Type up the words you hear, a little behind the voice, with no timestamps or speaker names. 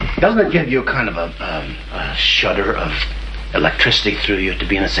Doesn't it give you kind of a shudder of electricity through you to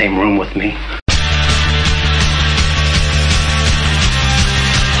be in the same room with me?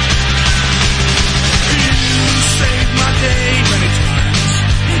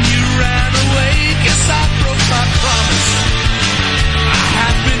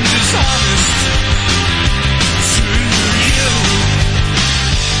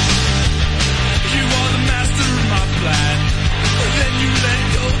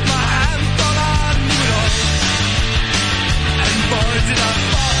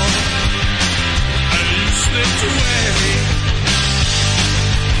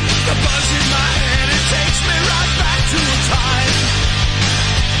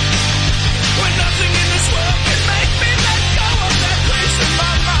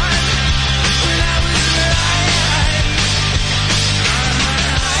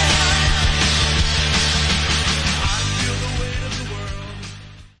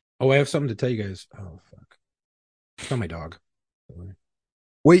 Oh, I have something to tell you guys. Oh, fuck. I found my dog.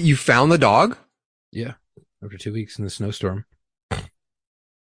 Wait, you found the dog? Yeah. After 2 weeks in the snowstorm.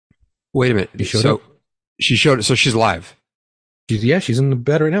 Wait a minute. She showed it. So she's alive. She's in the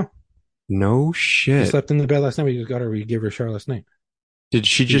bed right now. No shit. She slept in the bed last night. We gave her a shower last night. Did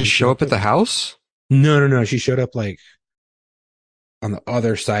she just show up at the house? No. She showed up like on the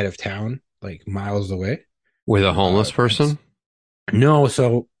other side of town, like miles away. With a homeless person? No,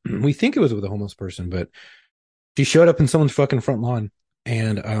 so we think it was with a homeless person, but she showed up in someone's fucking front lawn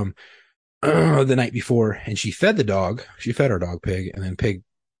and the night before, and she fed the dog. She fed our dog Pig, and then Pig,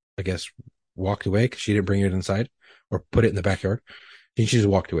 I guess, walked away because she didn't bring it inside or put it in the backyard. And she just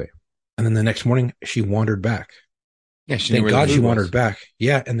walked away. And then the next morning, she wandered back. Yeah, thank God she wandered back.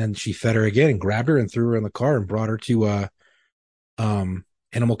 Yeah, and then she fed her again and grabbed her and threw her in the car and brought her to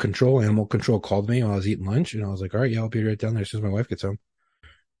animal control. Animal control called me while I was eating lunch, and I was like, all right, yeah, I'll be right down there as soon as my wife gets home.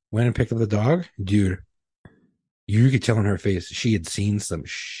 Went and picked up the dog. Dude, you could tell in her face she had seen some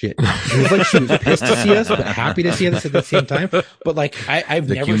shit. It was like she was pissed to see us, but happy to see us at the same time. But like, I've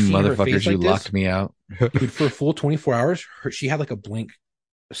like, never you seen her motherfuckers, face like you this. locked me out. Dude, for a full 24 hours, she had like a blank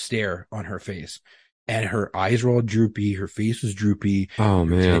stare on her face. And her eyes were all droopy. Her face was droopy. Oh,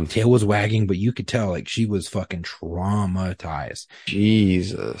 man. Her tail was wagging, but you could tell like she was fucking traumatized.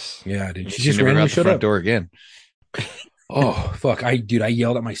 Jesus. Yeah, dude. She just never got the front door again. Oh, fuck. I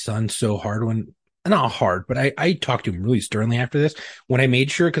yelled at my son so hard not hard, but I talked to him really sternly after this when I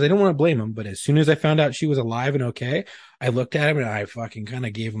made sure, because I don't want to blame him, but as soon as I found out she was alive and okay, I looked at him and I fucking kind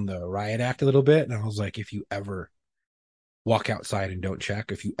of gave him the riot act a little bit. And I was like, if you ever walk outside and don't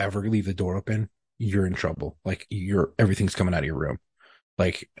check, if you ever leave the door open, you're in trouble. Like everything's coming out of your room.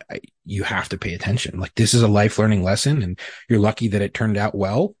 Like you have to pay attention. Like this is a life learning lesson, and you're lucky that it turned out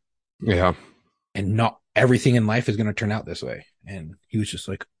well. Yeah. And not everything in life is going to turn out this way. And he was just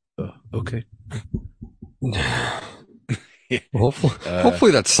like, oh, okay.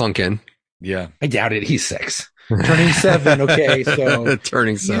 Hopefully that's sunk in. Yeah. I doubt it. He's 6. Turning 7. Okay. So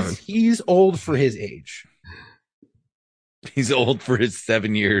turning 7. He's old for his age. He's old for his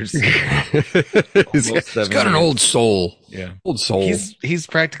 7 years. He's got an old soul. Yeah. Old soul. He's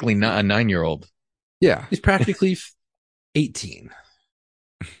practically not a 9-year-old. Yeah. He's practically 18.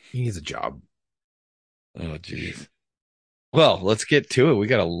 He needs a job. Oh, jeez. Well, let's get to it. We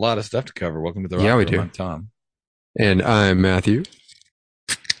got a lot of stuff to cover. Welcome to the Rock Yeah, we Room. do. I'm Tom. And I'm Matthew.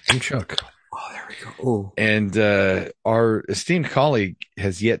 I'm Chuck. Oh, there we go. Oh. And our esteemed colleague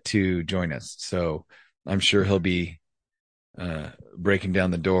has yet to join us. So I'm sure he'll be breaking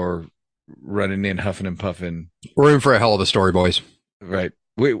down the door, running in, huffing and puffing. We're in for a hell of a story, boys. Right.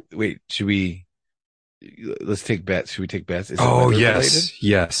 Wait. Let's take bets. Should we take bets? Is it oh, weather yes.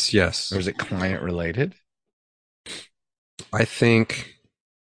 related? Yes. Or is it client related? I think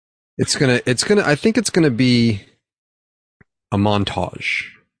I think it's gonna be a montage.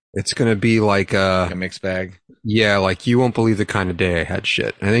 It's gonna be like a mixed bag. Yeah, like you won't believe the kind of day I had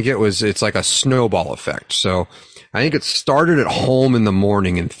shit. I think it's like a snowball effect. So I think it started at home in the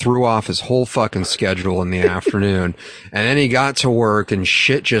morning and threw off his whole fucking schedule in the afternoon. And then he got to work and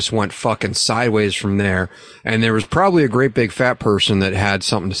shit just went fucking sideways from there. And there was probably a great big fat person that had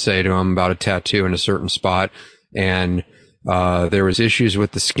something to say to him about a tattoo in a certain spot. And there was issues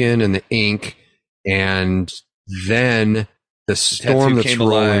with the skin and the ink. And then the storm that's came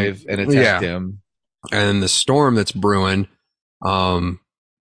alive and attacked him. And the storm that's brewing,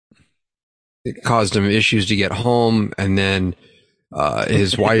 it caused him issues to get home. And then,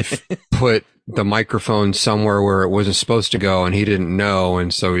 his wife put the microphone somewhere where it wasn't supposed to go and he didn't know.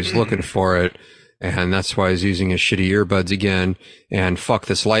 And so he's looking for it. And that's why he's using his shitty earbuds again. And fuck,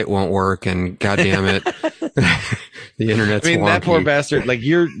 this light won't work. And goddamn it, the internet's I mean, that wonky. poor bastard. Like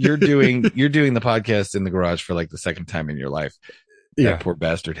you're doing the podcast in the garage for like the second time in your life. Yeah. That poor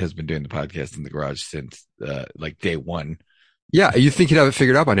bastard has been doing the podcast in the garage since like day one. Yeah, you think he'd have it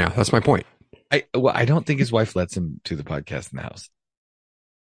figured out by now. That's my point. I don't think his wife lets him do the podcast in the house.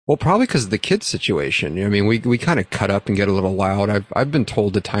 Well, probably because of the kids situation. I mean, we kind of cut up and get a little loud. I've been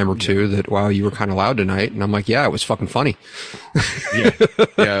told a time or two that, wow, you were kind of loud tonight. And I'm like, yeah, it was fucking funny.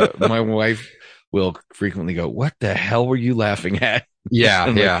 Yeah. My wife will frequently go, what the hell were you laughing at? Yeah.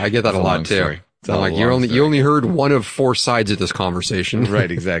 I'm Yeah. like, I get that "It's a lot long too. story. It's I'm a like, long you only heard one of 4 sides of this conversation.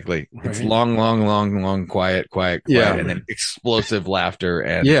 Right, exactly. It's Right. long, quiet, Yeah. and then explosive laughter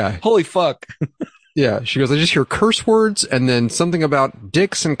and Yeah. holy fuck. Yeah. She goes, I just hear curse words and then something about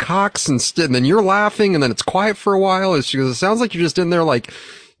dicks and cocks and then you're laughing and then it's quiet for a while. And she goes, it sounds like you're just in there like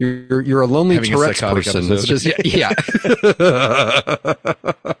you're a lonely Having a Tourette's psychotic person. It's episode. just, yeah.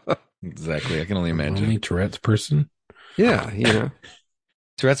 Exactly. I can only Only imagine. Tourette's person. Yeah. You know,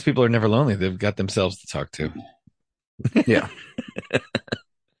 Tourette's people are never lonely. They've got themselves to talk to. yeah.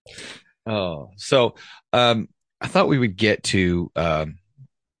 Oh, so I thought we would get to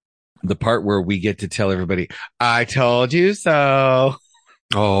the part where we get to tell everybody, I told you so.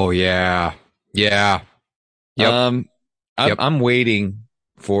 Oh, yeah. Yeah. Yep. Yep. I'm waiting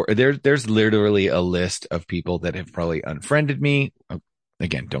for there's literally a list of people that have probably unfriended me.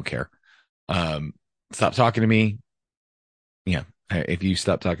 Again, don't care. Stop talking to me. Yeah. If you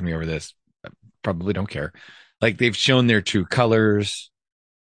stop talking to me over this, I probably don't care. Like they've shown their true colors,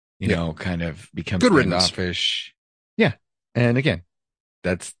 you know, kind of become Good riddance. standoffish. Yeah. And again,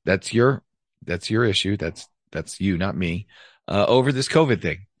 that's your issue. That's you, not me, over this COVID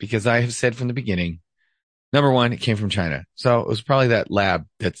thing, because I have said from the beginning, number one, it came from China. So it was probably that lab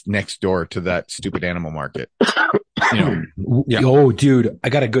that's next door to that stupid animal market. You know, Yeah. Oh, dude, I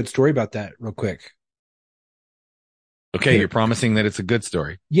got a good story about that real quick. okay, you're promising that it's a good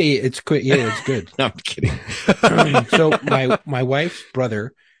story. Yeah, it's quick. Yeah, it's good. No, I'm kidding. So my wife's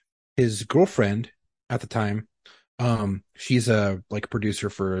brother, his girlfriend at the time, she's a like producer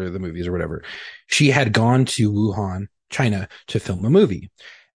for the movies or whatever. She had gone to Wuhan, China, to film a movie.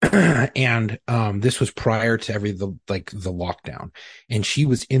 And this was prior to the lockdown, and she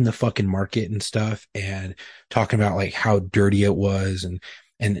was in the fucking market and stuff and talking about like how dirty it was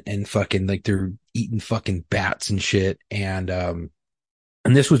and fucking like they're eating fucking bats and shit, and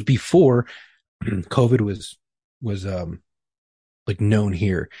this was before COVID was like known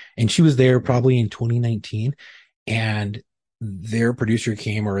here, and she was there probably in 2019, and their producer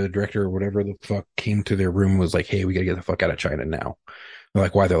came, or the director or whatever the fuck, came to their room and was like, hey, we gotta get the fuck out of China now. They're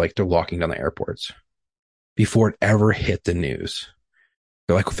like, why? They're locking down the airports before it ever hit the news.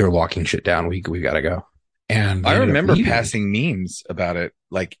 They're locking shit down. We gotta go. And I remember leaving. passing memes about it,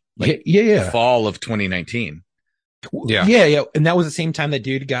 like yeah. fall of 2019. Yeah. And that was the same time that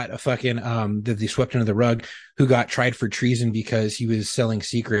dude got a fucking that they swept under the rug, who got tried for treason because he was selling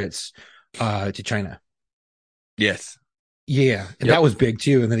secrets to China. Yes. Yeah, and that was big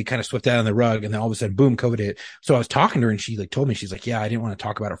too. And then he kind of swept that on the rug, and then all of a sudden, boom, COVID hit. So I was talking to her, and she like told me, she's like, yeah, I didn't want to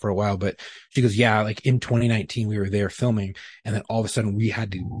talk about it for a while, but she goes, yeah, like in 2019 we were there filming, and then all of a sudden we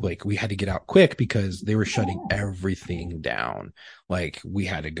had to get out quick because they were shutting everything down. Like we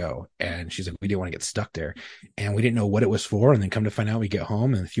had to go, and she's like, we didn't want to get stuck there, and we didn't know what it was for. And then come to find out, we get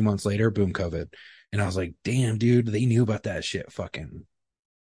home, and a few months later, boom, COVID. And I was like, damn, dude, they knew about that shit fucking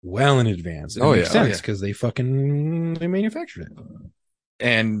well in advance. It makes sense because they manufactured it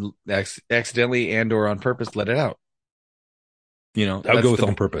and accidentally and or on purpose let it out. You know, I would go with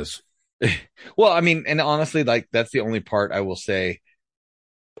on purpose. Well, I mean, and honestly, like that's the only part I will say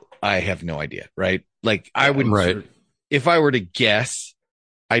I have no idea, right? Like I would, if I were to guess,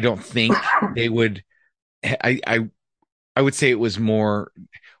 I don't think they would. I would say it was more,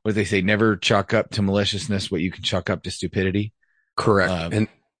 what do they say? Never chalk up to maliciousness what you can chalk up to stupidity. Correct. And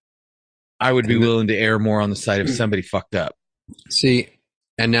I would be willing to err more on the side of somebody fucked up. See,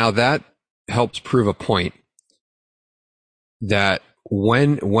 and now that helps prove a point that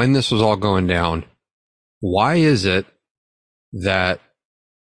when this was all going down, why is it that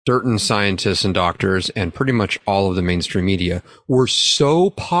certain scientists and doctors and pretty much all of the mainstream media were so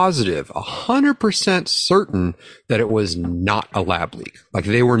positive, 100% certain that it was not a lab leak? Like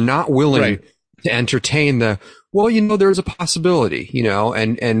they were not willing to entertain well, you know, there's a possibility, you know,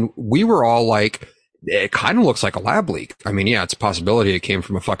 and we were all like, it kind of looks like a lab leak. I mean, yeah, it's a possibility it came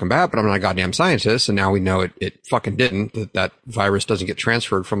from a fucking bat, but I'm not a goddamn scientist. And now we know it fucking didn't, that virus doesn't get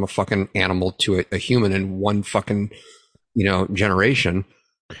transferred from a fucking animal to a human in one fucking, you know, generation.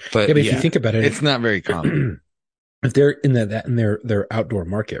 But Yeah, but if you think about it, it's not very common. if they're in their outdoor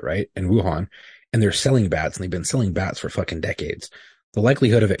market, right, in Wuhan, and they're selling bats, and they've been selling bats for fucking decades, the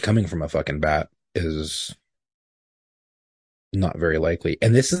likelihood of it coming from a fucking bat is not very likely.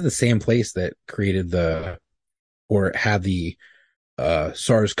 And this is the same place that created or had the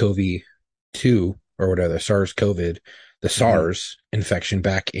SARS-CoV-2 or whatever, the SARS infection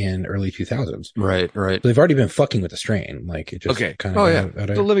back in early 2000s. right. So they've already been fucking with the strain. Like, it just kind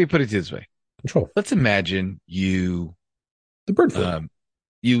of So let me put it this way. Control. Let's imagine the bird flu.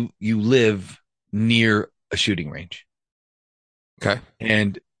 You live near a shooting range. Okay.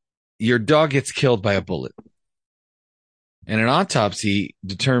 And your dog gets killed by a bullet. And an autopsy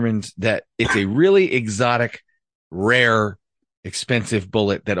determines that it's a really exotic, rare, expensive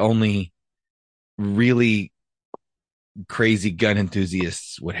bullet that only really crazy gun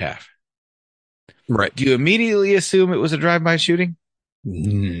enthusiasts would have. Right. Do you immediately assume it was a drive-by shooting?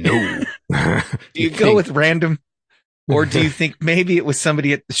 No. Do you go with random? Or do you think maybe it was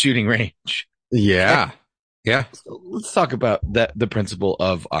somebody at the shooting range? Yeah. Yeah. So let's talk about the principle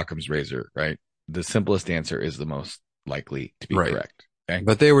of Occam's razor, right? The simplest answer is the most likely to be correct. Okay?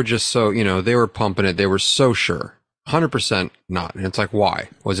 But they were just so, they were pumping it. They were so sure. 100% not. And it's like, why?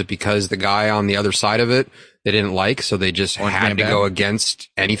 Was it because the guy on the other side of it they didn't like, so they just had to go against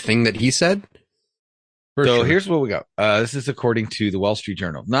anything that he said? Here's what we got. This is according to the Wall Street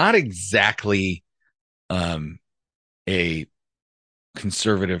Journal. Not exactly a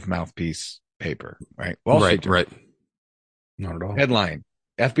conservative mouthpiece paper, right? Wall Street Journal. Right. Not at all. Headline.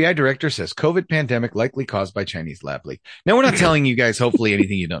 FBI director says COVID pandemic likely caused by Chinese lab leak. Now, we're not telling you guys, hopefully,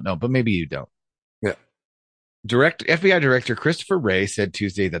 anything you don't know, but maybe you don't. Yeah. FBI Director Christopher Wray said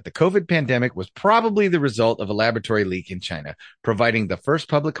Tuesday that the COVID pandemic was probably the result of a laboratory leak in China, providing the first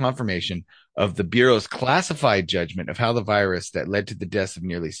public confirmation of the Bureau's classified judgment of how the virus that led to the deaths of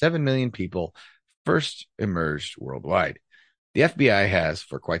nearly 7 million people first emerged worldwide. The FBI has,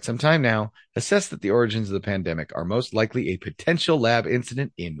 for quite some time now, assessed that the origins of the pandemic are most likely a potential lab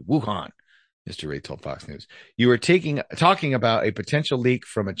incident in Wuhan. Mr. Wray told Fox News. You were talking about a potential leak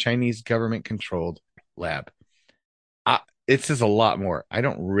from a Chinese government-controlled lab. It says a lot more. I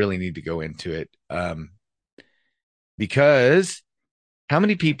don't really need to go into it because how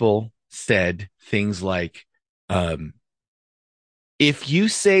many people said things like, if you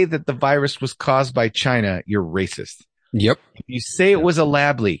say that the virus was caused by China, you're racist. Yep. If you say it was a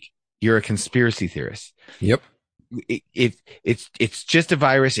lab leak, you're a conspiracy theorist. Yep. If it's just a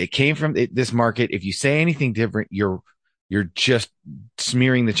virus, it came from this market. If you say anything different, you're just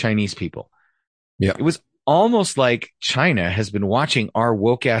smearing the Chinese people. Yeah. It was almost like China has been watching our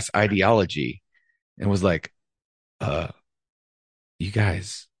woke ass ideology and was like, you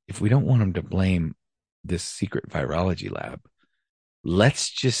guys, if we don't want them to blame this secret virology lab, let's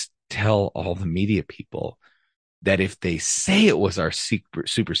just tell all the media people that if they say it was our super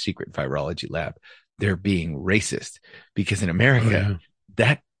secret virology lab, they're being racist, because in America,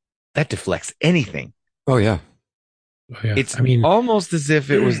 that deflects anything. Oh yeah. It's almost as if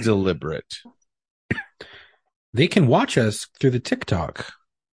it was deliberate. They can watch us through the TikTok.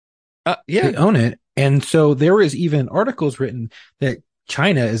 Yeah. They own it. And so there was even articles written that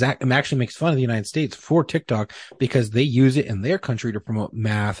China actually makes fun of the United States for TikTok because they use it in their country to promote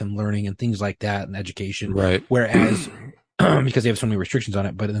math and learning and things like that and education. Right. Whereas because they have so many restrictions on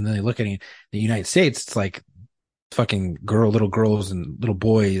it, but then they look at it, the United States, it's like fucking little girls and little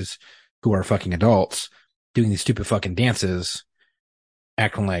boys who are fucking adults doing these stupid fucking dances,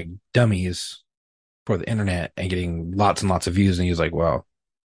 acting like dummies for the internet and getting lots and lots of views. And he's like, wow,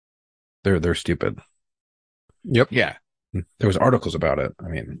 they're stupid. Yep. Yeah. There was articles about it. I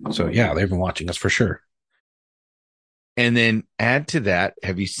mean, so yeah, they've been watching us for sure. And then add to that,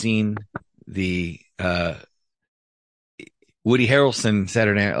 have you seen the Woody Harrelson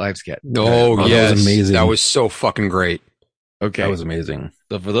Saturday Night Live sketch? Oh, yes. That was amazing. That was so fucking great. Okay. That was amazing.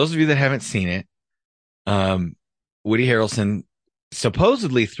 So for those of you that haven't seen it, Woody Harrelson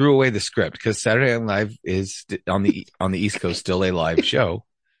supposedly threw away the script because Saturday Night Live is on the East Coast still a live show.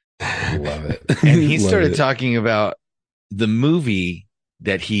 Love it. And he started talking about the movie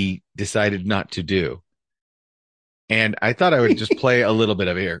that he decided not to do. And I thought I would just play a little bit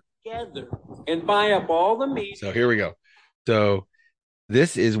of it here. Together and buy up all the meat. So here we go. So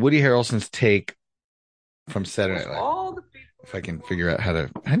this is Woody Harrelson's take from Saturday Night Live. All the people. If I can figure out how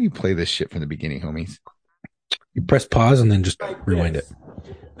do you play this shit from the beginning, homies? You press pause and then just rewind it.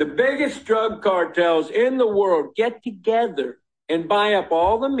 The biggest drug cartels in the world get together and buy up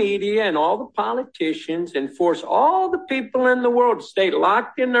all the media and all the politicians and force all the people in the world to stay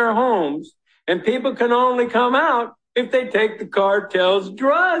locked in their homes. And people can only come out if they take the cartel's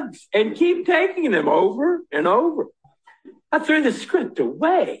drugs and keep taking them over and over? I threw the script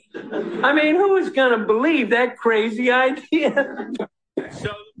away. I mean, who is going to believe that crazy idea?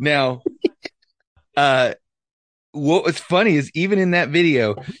 Now, what was funny is even in that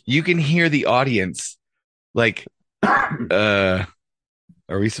video, you can hear the audience like, are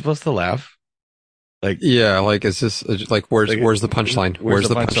we supposed to laugh? Like, yeah, like, is this like, where's the punchline? Where's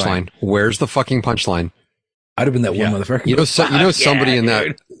the punchline? Where's the fucking punchline? I'd have been that one motherfucker. You know, somebody in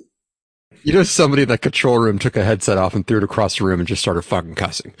that, you know, somebody in that control room took a headset off and threw it across the room and just started fucking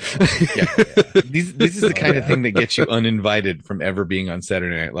cussing. This is the kind of thing that gets you uninvited from ever being on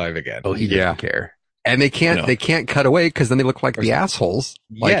Saturday Night Live again. Oh, he doesn't care. And they can't cut away because then they look like the assholes.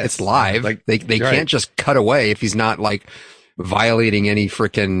 Like, it's live. Like they can't just cut away if he's not like violating any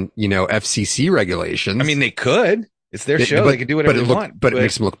freaking, you know, FCC regulations. I mean, they could. It's their show. They could do whatever they want. But it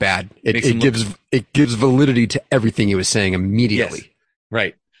makes him look bad. It gives validity to everything he was saying immediately. Yes.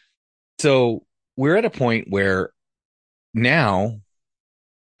 Right. So we're at a point where now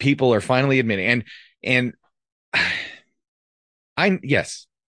people are finally admitting, and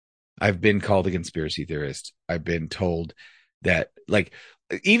I've been called a conspiracy theorist. I've been told that, like,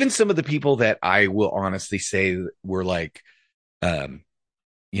 even some of the people that I will honestly say were like,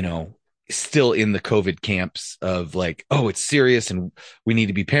 you know, still in the COVID camps of like, oh, it's serious and we need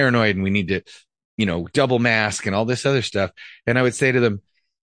to be paranoid and we need to, you know, double mask and all this other stuff. And I would say to them,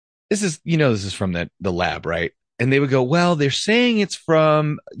 this is from the lab, right? And they would go, well, they're saying it's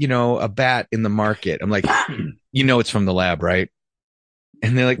from, you know, a bat in the market. I'm like, you know, it's from the lab, right?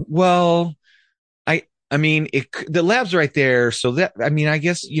 And they're like, well, I mean, the lab's right there. So that, I mean, I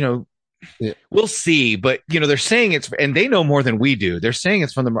guess, you know, we'll see, but you know, they're saying and they know more than we do. They're saying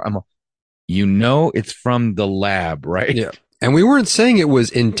it's from you know, it's from the lab, right? Yeah. And we weren't saying it was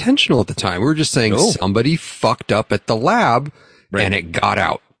intentional at the time. We were just saying somebody fucked up at the lab and it got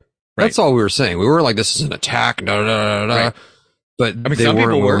out. Right. That's all we were saying. We weren't like, this is an attack. Right. But I mean, they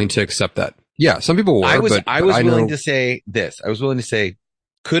weren't willing to accept that. Yeah, some people were. I was willing to say this. I was willing to say,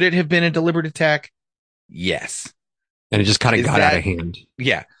 could it have been a deliberate attack? Yes. And it just kind of got out of hand.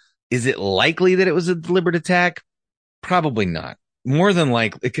 Yeah. Is it likely that it was a deliberate attack? Probably not. More than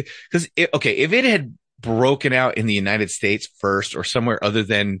likely, because if it had broken out in the United States first or somewhere other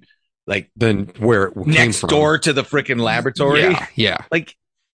than where it next door to the freaking laboratory, yeah, like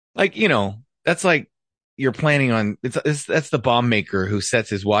you know, that's like you're planning on that's the bomb maker who sets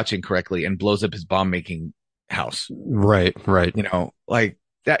his watch incorrectly and blows up his bomb making house. Right. You know, like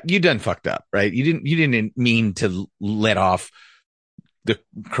that. You done fucked up, right? You didn't mean to let off the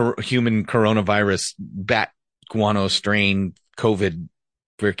human coronavirus bat guano strain COVID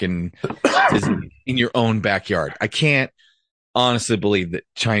freaking in your own backyard. I can't honestly believe that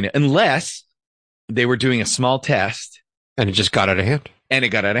China, unless they were doing a small test and it just got out of hand.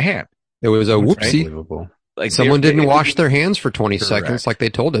 It was a whoopsie. Right? Like someone didn't wash their hands for 20 seconds like they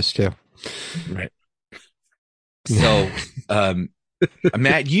told us to. Right. So,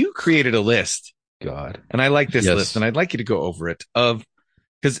 Matt, you created a list. God. And I like this list and I'd like you to go over it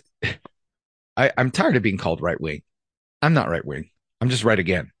because I'm tired of being called right wing. I'm not right wing. I'm just right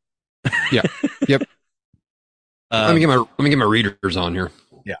again. Yeah. Yep. Let me get my readers on here.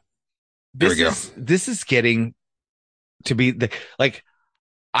 Yeah. This is getting to be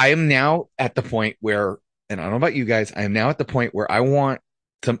I am now at the point where, and I don't know about you guys, I am now at the point where I want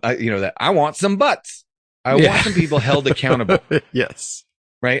some, I want some butts. I want some people held accountable. Yes.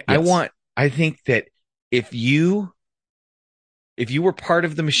 Right. Yes. I think that if you were part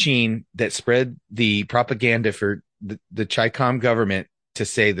of the machine that spread the propaganda for the Chi-Com government to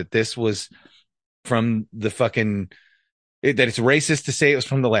say that this was from the that it's racist to say it was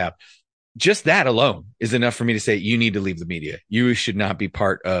from the lab, just that alone is enough for me to say you need to leave the media. You should not be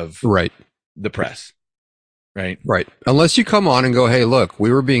part of the press. Right. Unless you come on and go, hey, look,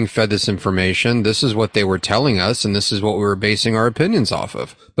 we were being fed this information. This is what they were telling us. And this is what we were basing our opinions off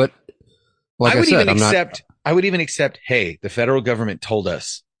of. But like I said, I would even accept, hey, the federal government told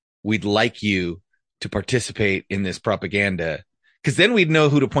us we'd like you to participate in this propaganda, because then we'd know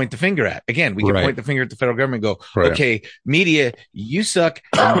who to point the finger at. Again, we can point the finger at the federal government and go, okay, media, you suck.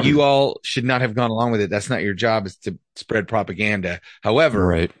 And you all should not have gone along with it. That's not your job, is to spread propaganda.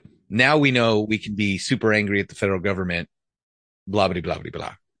 However, now we know we can be super angry at the federal government, blah, blah, blah, blah,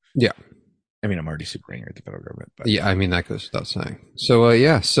 blah. Yeah. I mean, I'm already super angry at the federal government. But. Yeah, I mean, that goes without saying.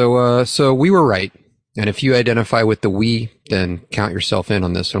 So, so we were right. And if you identify with the we, then count yourself in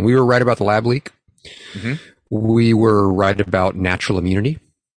on this one. We were right about the lab leak. Mm-hmm. We were right about natural immunity.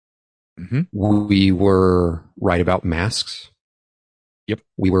 Mm-hmm. We were right about masks. Yep.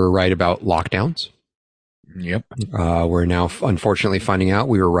 We were right about lockdowns. Yep. We're now unfortunately finding out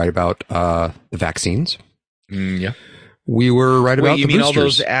we were right about the vaccines. Yeah. We were right about you the mean boosters. all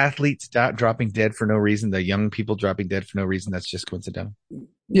those athletes dropping dead for no reason? The young people dropping dead for no reason? That's just coincidental.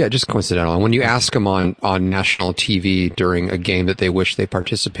 Yeah, just coincidental. And when you ask them on national TV during a game that they wish they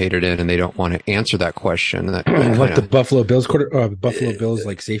participated in, and they don't want to answer that question, that like the Buffalo Bills Buffalo Bills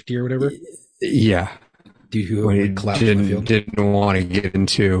like safety or whatever. Yeah, dude who would collapse on the field. Didn't want to get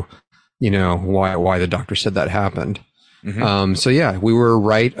into, why the doctor said that happened. Mm-hmm. So yeah, we were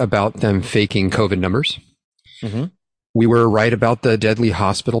right about them faking COVID numbers. Mm-hmm. We were right about the deadly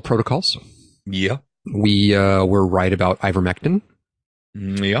hospital protocols. Yeah. We were right about ivermectin.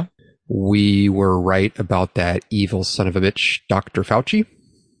 Yeah. We were right about that evil son of a bitch, Dr. Fauci.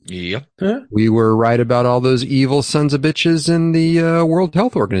 Yeah. Huh? We were right about all those evil sons of bitches in the World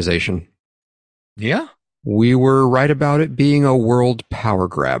Health Organization. Yeah. We were right about it being a world power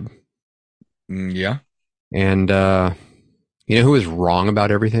grab. Yeah. And you know who was wrong about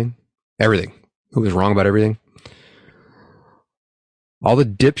everything? Everything. Who was wrong about everything? All the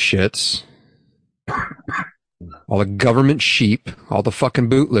dipshits, all the government sheep, all the fucking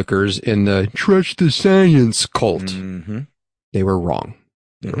bootlickers in the trust the science cult. Mm-hmm. They were wrong.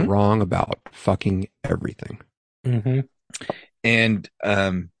 They were wrong about fucking everything. Mm-hmm. And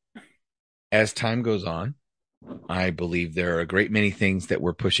as time goes on, I believe there are a great many things that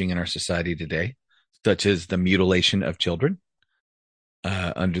we're pushing in our society today, such as the mutilation of children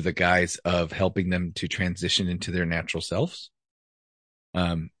under the guise of helping them to transition into their natural selves.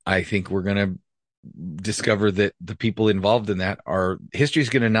 I think we're going to discover that the people involved in that history is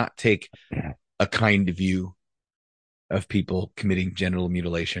going to not take a kind view of people committing genital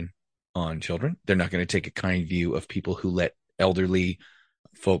mutilation on children. They're not going to take a kind view of people who let elderly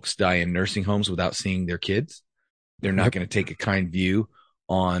folks die in nursing homes without seeing their kids. They're not going to take a kind view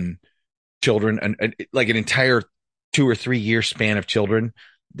on children, and like an entire 2 or 3 year span of children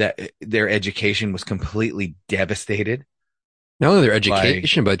that their education was completely devastated. Not only their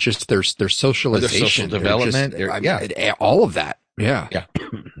education, but just their socialization, their social development, all of that. Yeah.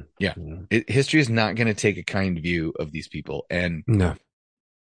 History is not going to take a kind view of these people, and no,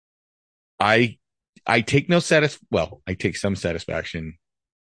 I take I take some satisfaction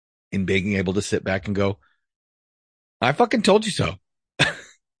in being able to sit back and go, I fucking told you so.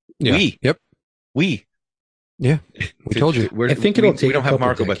 Yeah. We told you. I think it'll take. We don't have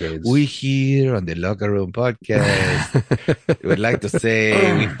Marco, decades. But we here on the Locker Room Podcast would like to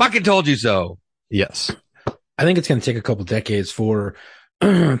say we fucking told you so. Yes, I think it's going to take a couple decades for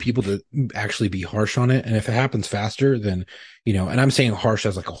people to actually be harsh on it, and if it happens faster, then and I'm saying harsh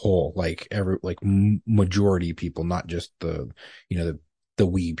as like a whole, like majority people, not just the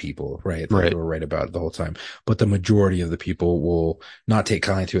we people, right? Like we're right about it the whole time, but the majority of the people will not take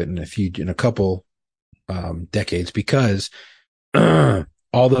kindly to it in a couple decades, because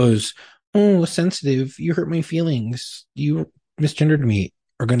all those sensitive, you hurt my feelings, you misgendered me,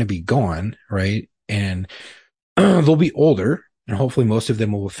 are going to be gone, right? And they'll be older, and hopefully most of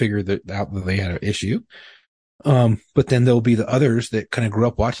them will figure out that they had an issue. But then there'll be the others that kind of grew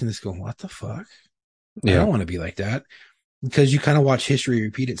up watching this going, what the fuck? I don't want to be like that. Because you kind of watch history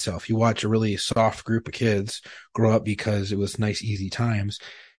repeat itself. You watch a really soft group of kids grow up because it was nice, easy times.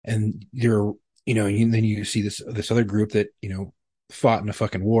 And then you see this other group that, fought in a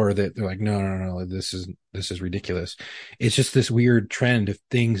fucking war, that they're like, no, this is ridiculous. It's just this weird trend of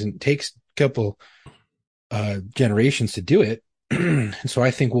things, and it takes a couple generations to do it. And so I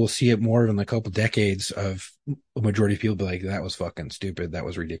think we'll see it more in a couple decades of a majority of people be like, that was fucking stupid. That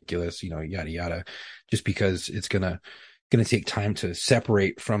was ridiculous. Yada, yada, just because it's going to take time to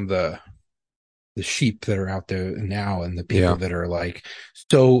separate from the sheep that are out there now, and the people that are like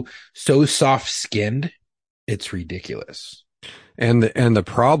so soft skinned, it's ridiculous. And the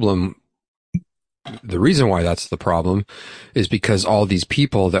problem, the reason why that's the problem, is because all these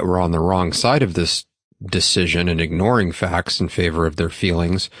people that were on the wrong side of this decision and ignoring facts in favor of their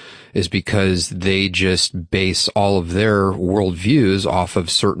feelings is because they just base all of their worldviews off of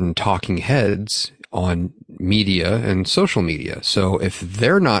certain talking heads on media and social media. So if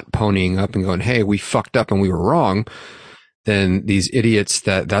they're not ponying up and going, hey, we fucked up and we were wrong, then these idiots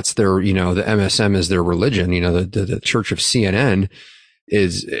that's their, the MSM is their religion, the Church of CNN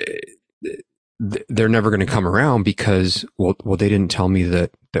is, they're never going to come around because, well, they didn't tell me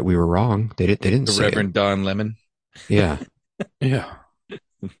that we were wrong. They didn't the say Reverend it. Don Lemon. Yeah. Yeah.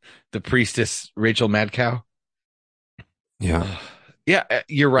 The priestess Rachel Madcow. Yeah. Yeah,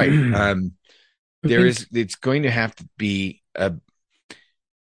 you're right. It's going to have to be a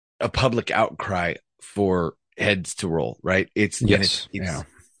public outcry for heads to roll, right? It's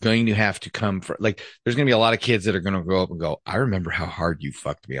going to have to come for, like, there's going to be a lot of kids that are going to grow up and go, I remember how hard you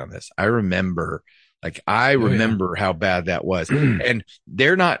fucked me on this. I remember how bad that was. And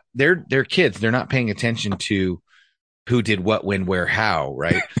they're kids. They're not paying attention to who did what, when, where, how,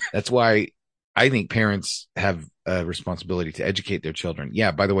 right? That's why I think parents have a responsibility to educate their children.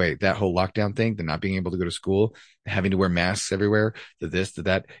 Yeah, by the way, that whole lockdown thing, the not being able to go to school, having to wear masks everywhere, to this, to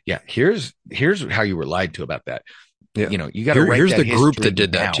that. Yeah, here's how you were lied to about that. Yeah. You know, you got to write here's that the group history that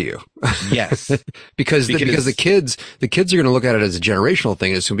did now. that to you. Yes. because the kids are going to look at it as a generational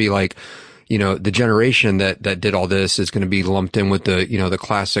thing. It's going to be like, you know, the generation that did all this is going to be lumped in with the, you know, the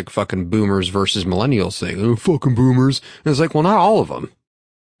classic fucking boomers versus millennials thing. Oh, fucking boomers. And it's like, well, not all of them.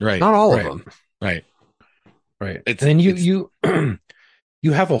 Right. Not all of them. Right. Right. And then you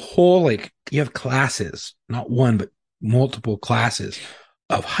you have a whole, like, you have classes, not one, but multiple classes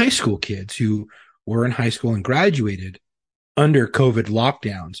of high school kids who were in high school and graduated under COVID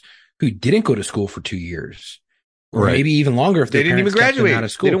lockdowns who didn't go to school for 2 years. Or maybe even longer if they didn't even graduate out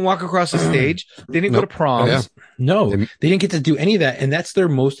of school. They didn't walk across the stage. They didn't go to prom. Yeah. No, they didn't get to do any of that. And that's their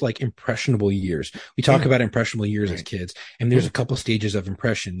most, like, impressionable years. We talk about impressionable years as kids. And there's a couple stages of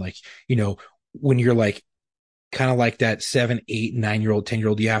impression. Like, you know, when you're like, kind of like that 7, 8, 9-year-old,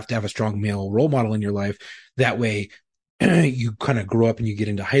 10-year-old, you have to have a strong male role model in your life. That way you kind of grow up and you get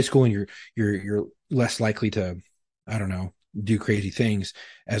into high school and you're less likely to, I don't know, do crazy things,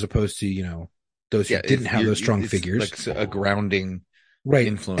 as opposed to, you know, those who didn't have those strong figures. Like a grounding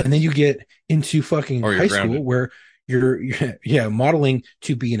influence. And then you get into fucking high school where you're modeling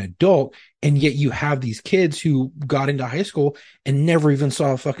to be an adult, and yet you have these kids who got into high school and never even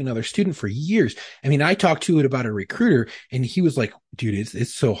saw a fucking other student for years. I mean, I talked to it about a recruiter, and he was like, dude,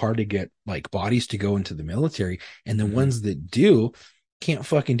 it's so hard to get, like, bodies to go into the military, and the ones that do can't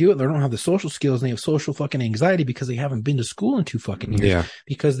fucking do it. They don't have the social skills, and they have social fucking anxiety because they haven't been to school in 2 fucking years,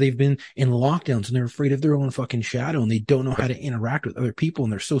 because they've been in lockdowns and they're afraid of their own fucking shadow, and they don't know how to interact with other people,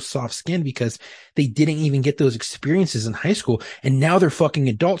 and they're so soft skinned because they didn't even get those experiences in high school. And now they're fucking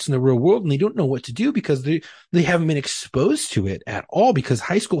adults in the real world, and they don't know what to do because they haven't been exposed to it at all, because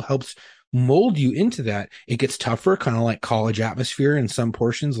high school helps mold you into that. It gets tougher, kind of like college atmosphere in some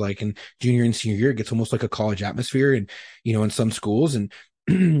portions, like in junior and senior year, it gets almost like a college atmosphere, and, you know, in some schools. And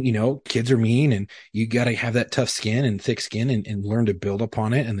you know, kids are mean, and you got to have that tough skin and thick skin and learn to build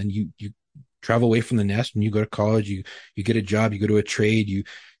upon it. And then you travel away from the nest, and you go to college, you get a job, you go to a trade, you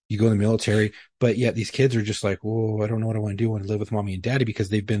go in the military. But yet these kids are just like, whoa, I don't know what I want to do. I want to live with mommy and daddy, because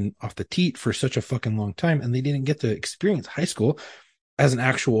they've been off the teat for such a fucking long time, and they didn't get to experience high school as an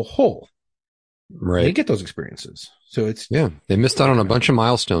actual whole. Right. They get those experiences. So it's, they missed out on a bunch of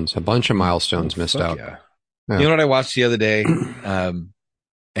milestones. Missed out. Yeah. You know what I watched the other day?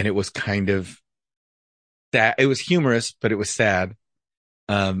 And it was kind of that. It was humorous, but it was sad.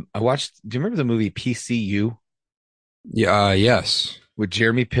 I watched, do you remember the movie PCU? Yeah. Yes. With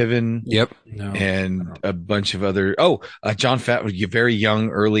Jeremy Piven. Yep. And a bunch of other, Jon Favreau, very young,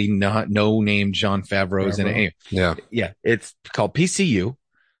 early, no name Jon Favreau's in it. Anyway, yeah. It's called PCU.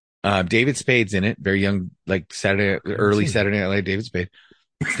 David Spade's in it. Very young, like early Saturday Night Live, David Spade.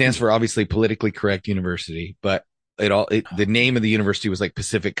 It stands for, obviously, politically correct university, but the name of the university was like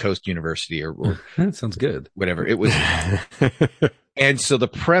Pacific Coast University or that sounds good. Whatever it was. And so the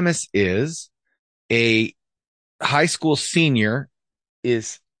premise is a high school senior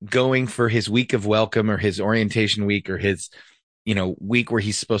is going for his week of welcome, or his orientation week, or his, you know, week where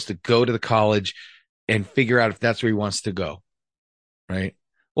he's supposed to go to the college and figure out if that's where he wants to go. Right.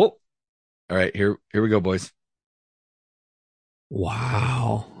 Oh, all right. Here we go, boys.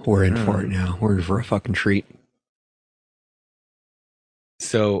 Wow. We're in for it now. We're in for a fucking treat.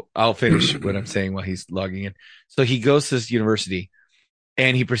 So I'll finish what I'm saying while he's logging in. So he goes to this university,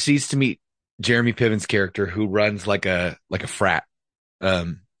 and he proceeds to meet Jeremy Piven's character, who runs like a frat.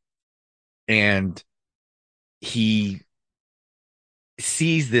 And he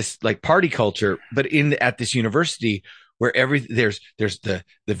sees this like party culture, but at this university where there's the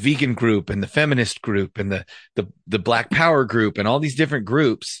vegan group and the feminist group and the Black Power group and all these different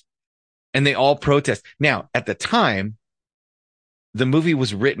groups, and they all protest. Now, at the time, the movie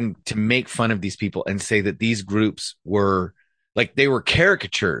was written to make fun of these people and say that these groups were like, they were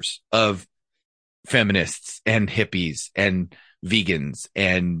caricatures of feminists and hippies and vegans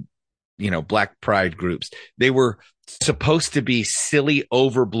and, you know, Black pride groups. They were supposed to be silly,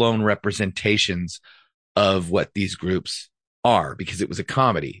 overblown representations of what these groups are, because it was a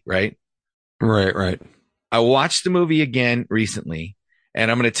comedy, right? Right. I watched the movie again recently,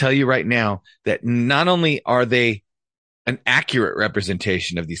 and I'm going to tell you right now that not only are they an accurate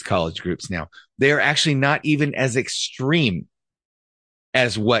representation of these college groups now, they are actually not even as extreme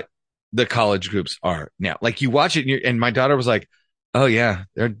as what the college groups are now. Like you watch it and my daughter was like, "Oh yeah,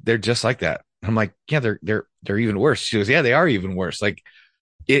 they're just like that." I'm like, "Yeah, they're even worse." She goes, "Yeah, they are even worse." Like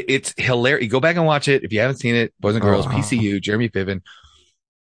it's hilarious. Go back and watch it if you haven't seen it. Boys and Girls, PCU, Jeremy Piven.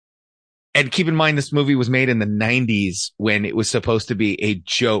 And keep in mind, this movie was made in the 90s when it was supposed to be a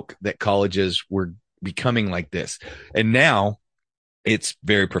joke that colleges were becoming like this. And now it's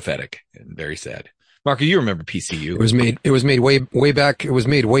very prophetic and very sad. Marco, you remember PCU. It was made way back. It was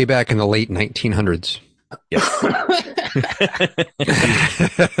made way back in the late 1900s. Yes. Oh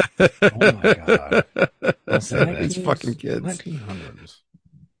my God. Don't say that. It's fucking kids. 1900s.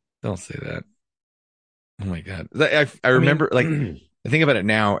 Don't say that. Oh my God. I remember, like, I think about it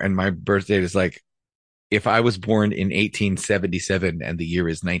now, and my birth date is like, if I was born in 1877 and the year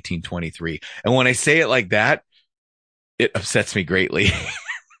is 1923. And when I say it like that, it upsets me greatly.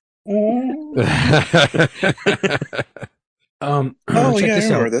 Oh yeah, I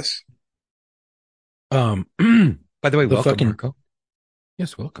remember this. By the way, welcome, Marco.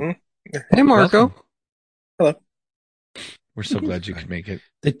 Yes, welcome. Hey, Marco. Hello. We're so glad you could make it.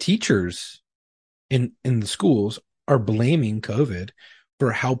 The teachers in the schools are blaming COVID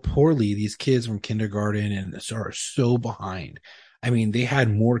for how poorly these kids from kindergarten and are so behind. I mean, they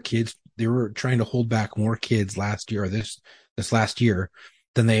had more kids. They were trying to hold back more kids last year or this last year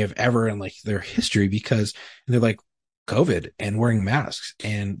than they have ever in like their history, because they're like COVID and wearing masks,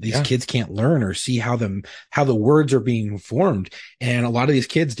 and these kids can't learn or see how the words are being formed. And a lot of these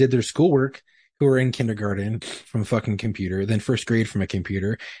kids did their schoolwork who were in kindergarten from a fucking computer, then first grade from a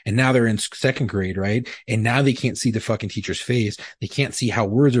computer, and now they're in second grade, right? And now they can't see the fucking teacher's face. They can't see how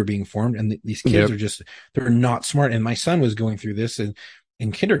words are being formed. And these kids are just, they're not smart. And my son was going through this in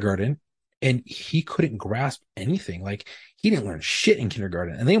kindergarten, and he couldn't grasp anything. Like, he didn't learn shit in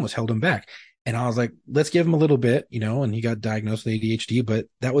kindergarten, and they almost held him back. And I was like, let's give him a little bit, and he got diagnosed with ADHD, but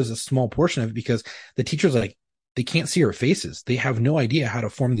that was a small portion of it, because the teacher's like, they can't see our faces. They have no idea how to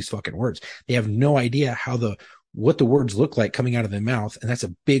form these fucking words. They have no idea what the words look like coming out of their mouth. And that's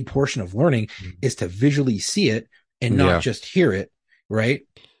a big portion of learning, is to visually see it and not just hear it. Right.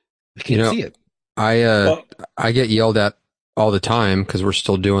 They can't see it. I get yelled at all the time, because we're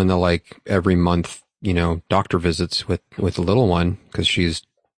still doing the like every month, doctor visits with the little one, because she's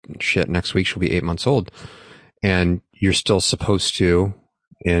next week she'll be 8 months old, and you're still supposed to,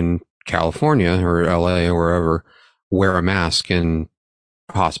 in California or LA or wherever, wear a mask in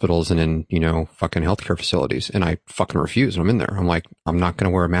hospitals and in, fucking healthcare facilities. And I fucking refuse. I'm in there. I'm like, I'm not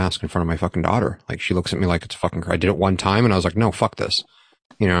going to wear a mask in front of my fucking daughter. Like, she looks at me like it's fucking, I did it one time and I was like, no, fuck this.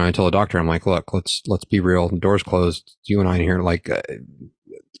 And I told the doctor, I'm like, look, let's be real. The door's closed. It's you and I in here. Like,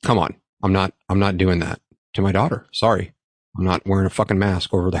 come on. I'm not doing that to my daughter. Sorry. I'm not wearing a fucking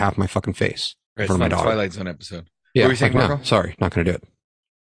mask over the half of my fucking face. Right, for my daughter. Twilight Zone episode. Yeah. What were you saying, Marco? No, sorry. Not going to do it.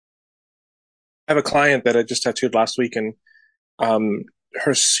 I have a client that I just tattooed last week, and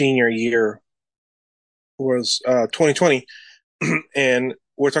her senior year was 2020, and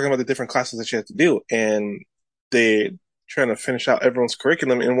we're talking about the different classes that she had to do, and they trying to finish out everyone's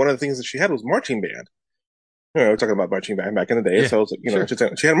curriculum. And one of the things that she had was marching band. We're talking about marching band back in the day, so I was like,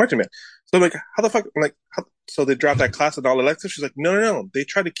 she had a marching band. So I'm like, how the fuck? I'm like, so they dropped that class and all electives. She's like, no. They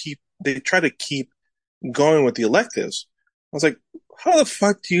try to keep going with the electives. I was like, how the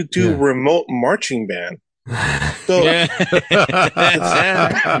fuck do you do remote marching band? So,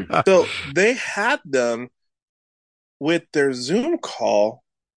 so they had them with their Zoom call.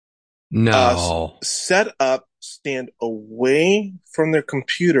 No. Set up, stand away from their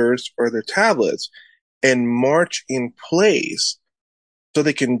computers or their tablets, and march in place, so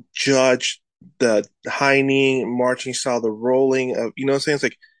they can judge the high knee marching style, the rolling of, what I'm saying? It's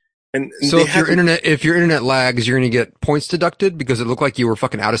like, and so if your internet lags, you're going to get points deducted because it looked like you were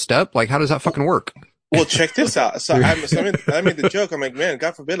fucking out of step. Like, how does that fucking work? Well, check this out. So I made the joke. I'm like, man,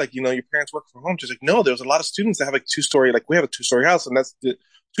 God forbid, like, your parents work from home. She's like, no, there's a lot of students that have like two-story, like we have a two-story house, and that's the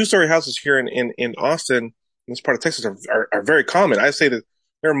two-story houses here in Austin, in this part of Texas, are very common. I say that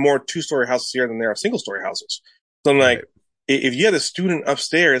there are more two-story houses here than there are single-story houses. So I'm like, if you had a student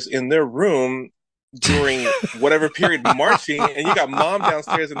upstairs in their room during whatever period marching, and you got mom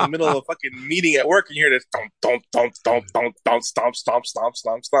downstairs in the middle of a fucking meeting at work, and you hear this stomp, stomp.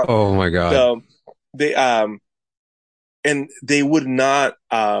 Oh my God. So they and they would not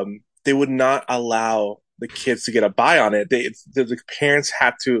allow the kids to get a buy on it. The parents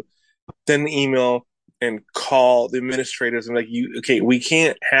had to send an email and call the administrators and like, we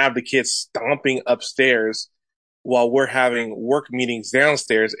can't have the kids stomping upstairs while we're having work meetings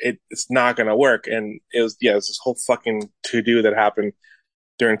downstairs. It's not going to work. And it was this whole fucking to-do that happened.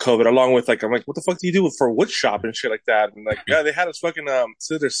 during COVID, along with like, I'm like, what the fuck do you do for wood shop and shit like that? And like, yeah, they had us fucking,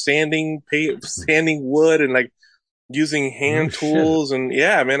 so they're sanding wood and like using hand tools. And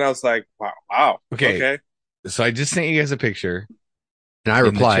yeah, man, I was like, wow. Okay. So I just sent you guys a picture. And I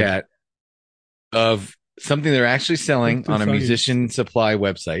replied in the chat of something they're actually selling on a musician supply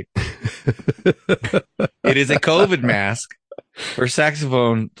website. It is a COVID mask for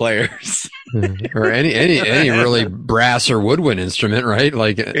saxophone players. Or any really brass or woodwind instrument, right?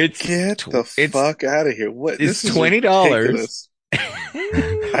 Like get the fuck out of here! What? It's $20.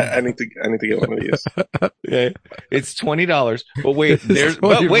 I need to get one of these. Yeah, it's $20. But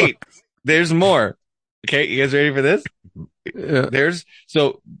wait, there's more. Okay, you guys ready for this? Yeah.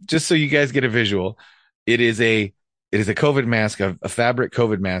 So just so you guys get a visual, it is a COVID mask, a fabric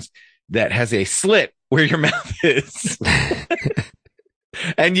COVID mask that has a slit where your mouth is.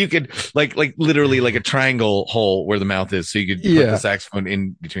 And you could like literally like a triangle hole where the mouth is, so you could put the saxophone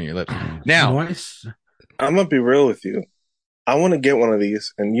in between your lips. Now, I'm gonna be real with you. I want to get one of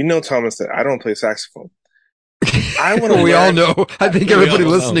these, and you know, Thomas, that I don't play saxophone. I want to. We all know. I think everybody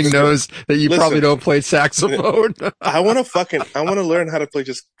listening knows that you probably don't play saxophone. I want to learn how to play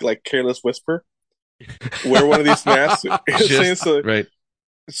just like Careless Whisper. Wear one of these masks. Right.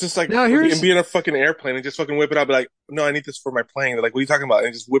 It's just like be in a fucking airplane and just fucking whip it out. Be like, no, I need this for my playing. They're like, what are you talking about?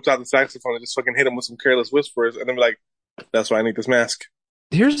 And just whipped out the saxophone and just fucking hit them with some Careless Whispers. And then be like, that's why I need this mask.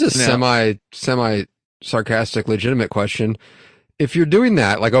 Here's a semi sarcastic, legitimate question. If you're doing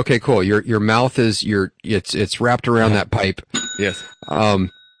that, like, okay, cool. Your mouth is it's wrapped around that pipe. Yes.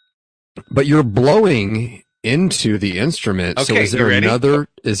 But you're blowing into the instrument. Okay, so is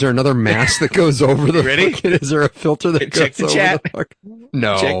there another mask that goes over the ready? Fucking, is there a filter that Check goes the over chat. the fuck?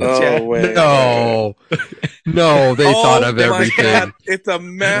 No. Check the chat. No, they thought of everything. God. It's a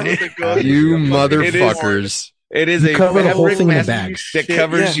mask that goes. You motherfuckers. It is a cover the whole fabric thing in mask the bag. that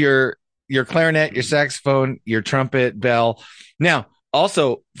covers your clarinet, your saxophone, your trumpet, bell. Now,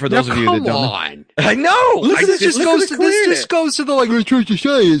 also for those of you that don't know, I know. This just goes to the like we're trying to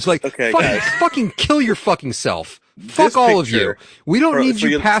say. It's like fucking kill your fucking self. Fuck all of you. We don't need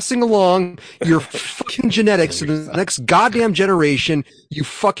you passing along your fucking genetics to the next goddamn generation. You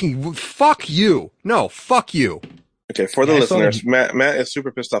fucking fuck you. No, fuck you. Okay, for the listeners, Matt is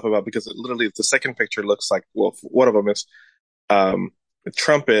super pissed off about because literally the second picture looks like one of them is a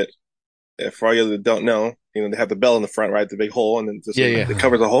trumpet. For all you that don't know, you know, they have the bell in the front, right? The big hole, and then it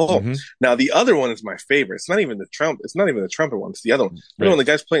covers the whole hole. Now, the other one is my favorite. It's not even the trumpet. It's not even the trumpet one. It's the other one. You know, when the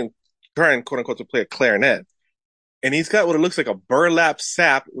guy's trying, quote unquote, to play a clarinet, and he's got what it looks like a burlap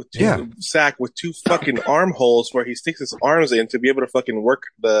sack with two fucking armholes where he sticks his arms in to be able to fucking work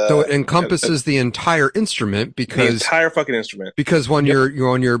the. So it encompasses the entire instrument because the entire fucking instrument. Because when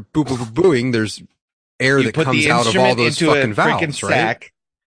you're booing, there's air that comes out of all those fucking valves, right?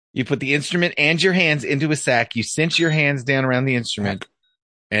 You put the instrument and your hands into a sack. You cinch your hands down around the instrument,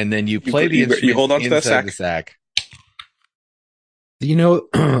 and then you play the instrument. You hold on to that sack. You know,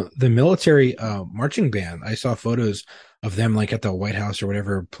 the military marching band. I saw photos of them like at the White House or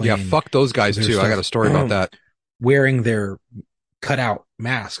whatever. Playing. Yeah, fuck those guys too. I got a story about that. Wearing their cutout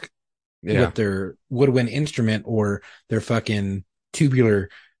mask with their woodwind instrument or their fucking tubular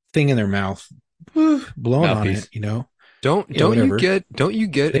thing in their mouth, blowing on it. You know. Don't you get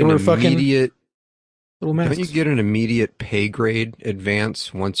an immediate pay grade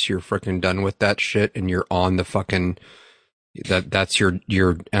advance once you're freaking done with that shit and you're on the fucking that's your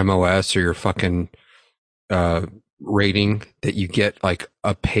MOS or your fucking rating that you get like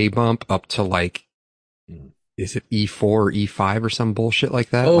a pay bump up to like is it E4 or E5 or some bullshit like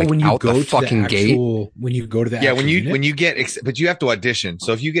that? Oh, like when you go to fucking the actual, when you go to the when you get but you have to audition.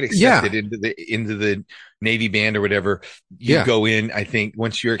 So if you get accepted into the Navy band or whatever, you go in. I think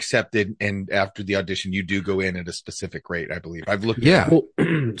once you're accepted and after the audition, you do go in at a specific rate. I believe I've looked. Yeah.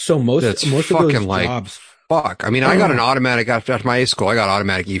 So most of those jobs. Fuck. I mean, I got an automatic after my high school. I got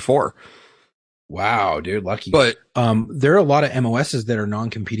automatic E4. Wow, dude, lucky. But there are a lot of MOSs that are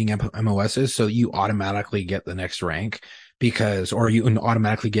non-competing MOSs, so you automatically get the next rank or you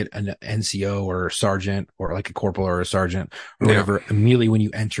automatically get an NCO or a sergeant or like a corporal or a sergeant or whatever immediately when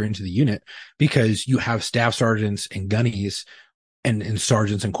you enter into the unit because you have staff sergeants and gunnies and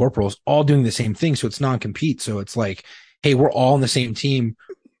sergeants and corporals all doing the same thing. So it's non-compete. So it's like, hey, we're all on the same team.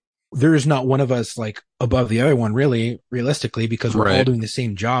 There is not one of us like above the other one realistically, because we're all doing the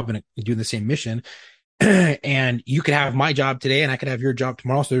same job and doing the same mission. And you could have my job today and I could have your job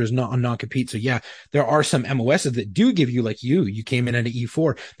tomorrow. So there's no non-compete. So yeah, there are some MOSs that do give you, like you came in at an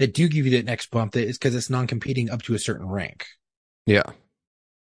E4 that do give you that next bump that is because it's non-competing up to a certain rank. Yeah.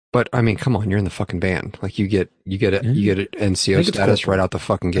 But I mean, come on, you're in the fucking band. Like you get an NCO status right out the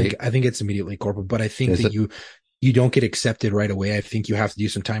fucking gate. I think it's immediately corporal, but I think Is that it? you don't get accepted right away. I think you have to do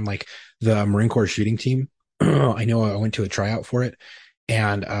some time, like the Marine Corps shooting team. I know I went to a tryout for it,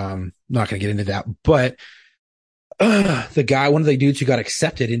 and not going to get into that, but the guy, one of the dudes who got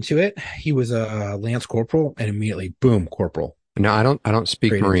accepted into it, he was a Lance Corporal, and immediately, boom, Corporal. No, I don't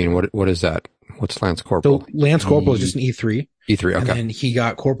speak Great. Marine. What is that? What's Lance Corporal? So Lance Corporal is just an E3. E3. And Okay. then he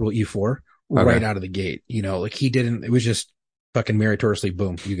got Corporal E4 right out of the gate. You know, like it was just fucking meritoriously,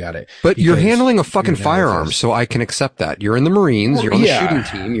 boom, you got it. But you're Because handling a fucking you're an firearm, LFS. so I can accept that. You're in the Marines. You're on the Yeah.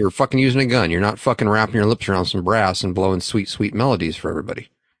 shooting team. You're fucking using a gun. You're not fucking wrapping your lips around some brass and blowing sweet, sweet melodies for everybody.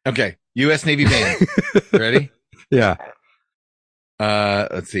 Okay. U.S. Navy band. Ready? Yeah.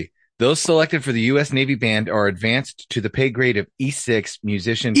 Let's see. Those selected for the U.S. Navy band are advanced to the pay grade of E6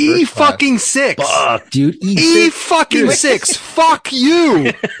 musician. E first class. fucking six. Fuck, dude. E fucking six. Fuck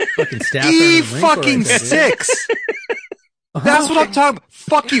you. fucking staff E sergeant in the Marine Corps fucking right there, dude. six. That's what I'm talking about.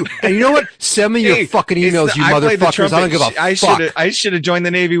 Fuck you. And you know what? Send me your Hey, fucking it's emails, you I played the motherfuckers. I don't give a trumpet. fuck. I should have joined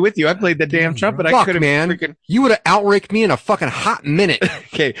the Navy with you. I played the damn trumpet. I Fuck, could have man. freaking. You would have outraked me in a fucking hot minute.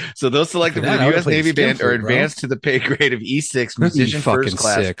 Okay, so those selected For for that, the I would've U.S. played Navy band are Skinflute, bro. advanced to the pay grade of E6 E musician fucking first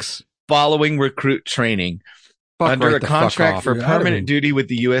class six. following recruit training Fuck under right a the fuck contract off. for You're out of permanent them. duty with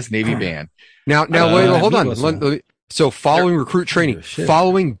the U.S. Navy band. Now, Uh, wait, hold on. Amigos, Let me- So following recruit training, Oh, shit.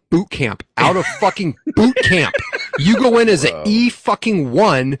 following boot camp, out of fucking boot camp, you go in as an E fucking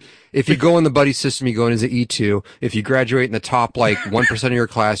one. If you go in the buddy system, you go in as an E2. If you graduate in the top like 1% of your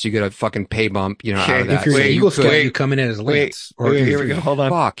class, you get a fucking pay bump. You know, Okay, out of that. If you're So an you Eagle could- Scout, you come in as Lance. Wait, here we E3. go. Hold on.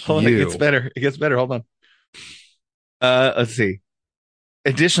 Fuck Hold on. It you. gets better. It gets better. Hold on. Let's see.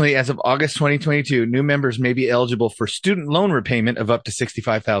 Additionally, as of August 2022, new members may be eligible for student loan repayment of up to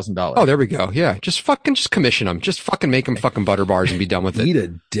 $65,000. Oh, there we go. Yeah, just commission them. Just fucking make them fucking butter bars and be done with it. Eat a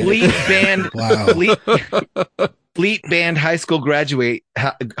dick. Fleet band, Wow. fleet band high school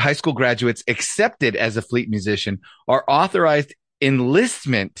graduates accepted as a fleet musician are authorized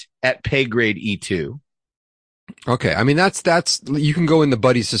enlistment at pay grade E2. Okay, I mean that's you can go in the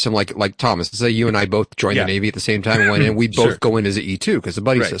buddy system like Thomas. Say you and I both joined Yeah. the Navy at the same time and went in. We both Sure. go in as an E2 because the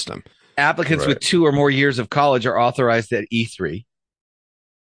buddy Right. system. Applicants with 2 or more years of college are authorized at E3.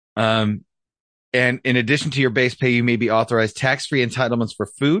 And in addition to your base pay, you may be authorized tax-free entitlements for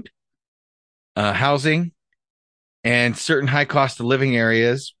food, housing, and certain high cost of living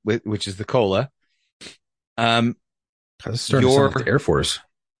areas, which is the COLA. This is starting to sound like the Air Force.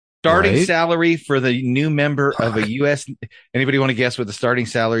 Starting Right. salary for the new member of a U.S. Anybody want to guess what the starting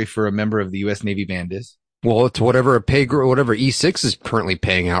salary for a member of the U.S. Navy band is? Well, it's whatever whatever E6 is currently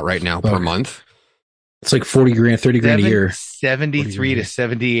paying out right now per Okay. month. It's like 40 grand, 30 grand a year. $73,000 to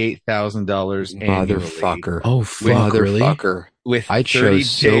 $78,000 annually. Motherfucker. Oh, fuck, really? Motherfucker. With I 30 chose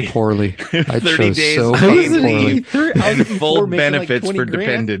so days- poorly. I 30 chose days so of fucking paid poorly. leave and full benefits for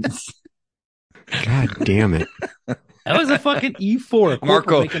dependents. God damn it. That was a fucking E4.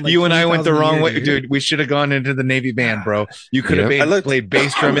 Marco, you and I went the wrong way, dude. We should have gone into the Navy band, bro. You could have Yep. played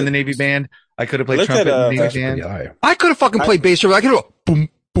bass drum in the Navy band. I could have played Look trumpet at, in the Navy band. I could have fucking played bass drum. I could have boom,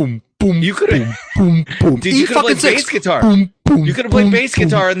 boom, boom. You could have, boom, boom. dude. You could have fucking played bass six. guitar. Boom, boom. You could have played boom, bass boom.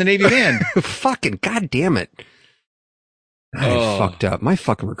 guitar in the Navy band. Fucking goddamn it. I Oh. fucked up. My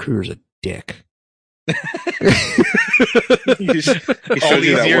fucking recruiter's a dick. He showed All you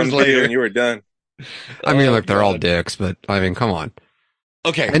these that years one later. video and you were done. I mean, Oh, look, they're all God. dicks, but I mean, come on.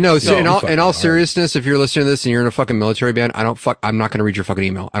 Okay. And no, so No, in all fucking hard. seriousness, if you're listening to this and you're in a fucking military band, I'm not going to read your fucking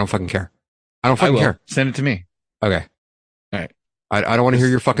email. I don't fucking care. I don't I fucking will care. send it to me. Okay. All right. I don't want to hear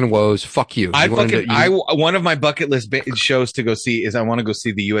your fucking woes. Fuck you. One of my bucket list shows to go see is I want to go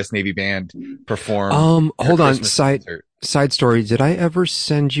see the U.S. Navy band perform. hold their on. Christmas Side concert. story. Did I ever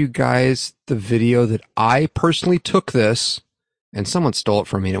send you guys the video that I personally took this and someone stole it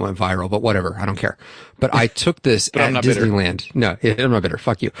from me and it went viral, but whatever. I don't care. But I took this But at I'm not bitter. Disneyland. No, I'm not bitter.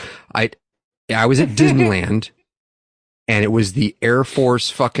 Fuck you. I was at Disneyland and it was the Air Force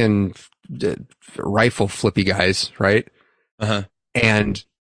fucking rifle flippy guys, right? Uh-huh. And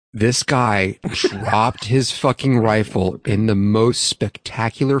this guy dropped his fucking rifle in the most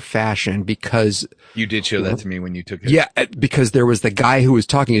spectacular fashion because You did show that to me when you took it. yeah, because there was the guy who was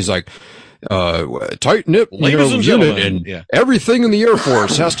talking. He's like, tight knit, Ladies and unit, gentlemen. and Yeah. everything in the Air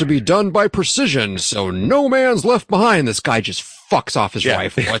Force has to be done by precision, so no man's left behind. This guy just fucks off his Yeah.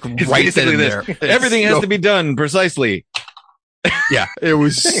 rifle, like It's right basically then and this. there. Everything It's has to be done precisely. yeah, it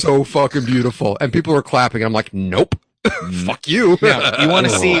was so fucking beautiful, and people were clapping. And I'm like, nope, fuck you. Now, you want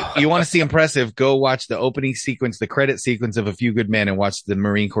to see impressive? Go watch the opening sequence, the credit sequence of A Few Good Men, and watch the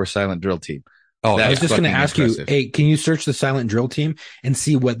Marine Corps Silent Drill Team. Oh, I was That's just going to fucking ask impressive. you, hey, can you search the Silent Drill team and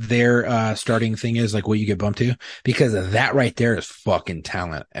see what their starting thing is, like what you get bumped to? Because that right there is fucking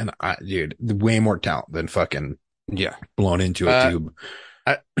talent. And dude, way more talent than fucking yeah. blown into a tube.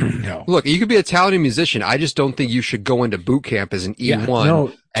 No. Look, you could be a talented musician. I just don't think you should go into boot camp as an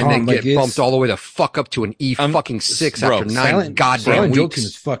E1 and then get bumped all the way the fuck up to an E fucking 6 bro, after 9 Silent goddamn Drill weeks. team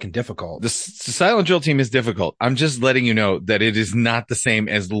is fucking difficult. The Silent Drill team is difficult. I'm just letting you know that it is not the same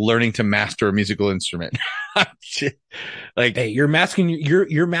as learning to master a musical instrument. Like, Hey, you're mastering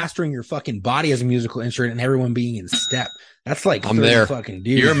your fucking body as a musical instrument and everyone being in step. That's like I'm 30 there. fucking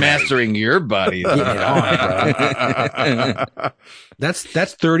dudes. you're like, mastering your body. getting it on, bro. That's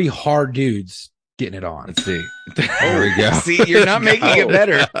 30 hard dudes getting it on. Let's see. There we go. See, you're not making it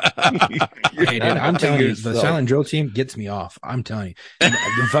better. Hey, dude, I'm telling you, the Silent Drill team gets me off. I'm telling you,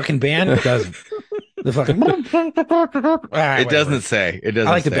 the fucking band doesn't. The fucking It doesn't say. It doesn't.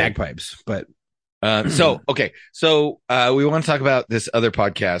 I like the say. bagpipes, but Okay. So we want to talk about this other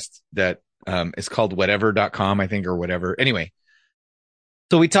podcast that is called whatever.com, I think, or whatever. Anyway,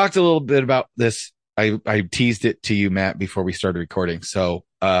 so we talked a little bit about this. I teased it to you, Matt, before we started recording. So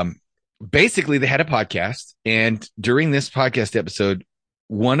basically they had a podcast, and during this podcast episode,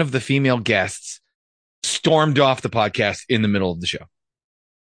 one of the female guests stormed off the podcast in the middle of the show.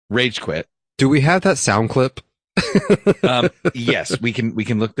 Rage quit. Do we have that sound clip? Yes, we can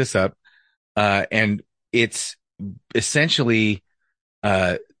look this up. And it's essentially,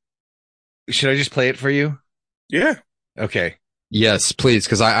 should I just play it for you? Yeah. Okay. Yes, please,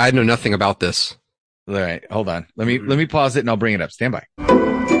 because I know nothing about this. All right. Hold on. Let me pause it and I'll bring it up. Stand by.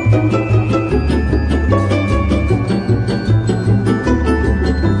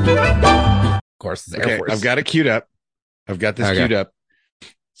 of course, it's Air Okay. Force. I've got it queued up. I've got this Okay. queued up.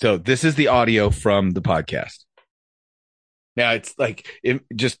 So this is the audio from the podcast. Now it's like,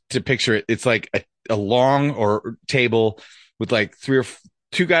 just to picture it, it's like a long or table with like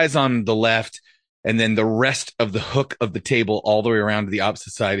two guys on the left, and then the rest of the hook of the table all the way around to the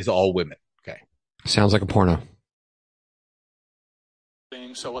opposite side is all women. Okay. Sounds like a porno.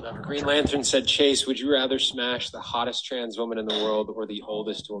 So whatever. Green Lantern said, Chase, would you rather smash the hottest trans woman in the world or the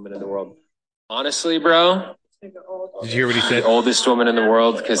oldest woman in the world? Honestly, bro, Did you hear what he said? the oldest woman in the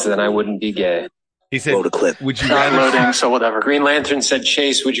world, because then I wouldn't be gay. He said, Load a clip. would you rather Downloading, so whatever. Green Lantern said,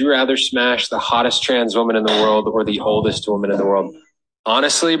 Chase, would you rather smash the hottest trans woman in the world or the oldest woman in the world?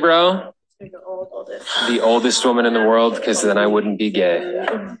 Honestly, bro, the oldest woman in the world, because then I wouldn't be gay.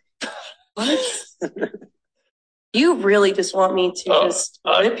 What? You really just want me to just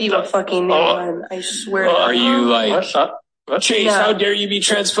rip you a fucking new one. I swear to Are God. you like, Chase, Yeah. how dare you be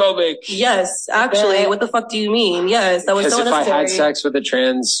transphobic? Yes, actually. What the fuck do you mean? Yes, that was Because so if I unnecessary. had sex with a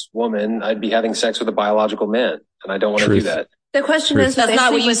trans woman, I'd be having sex with a biological man, and I don't want to do Truth. that. The question Truth. is, That's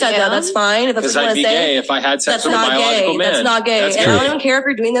not what you said, though. That's fine. If that's Because what you I'd want be to gay say. if I had sex That's with a not biological gay. man. That's not gay. That's And gay. I don't even care if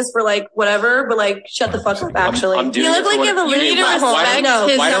you're doing this for like whatever, but like shut the fuck up. Actually, I'm doing You it look for like what- you have a mean, little bit of why respect don't-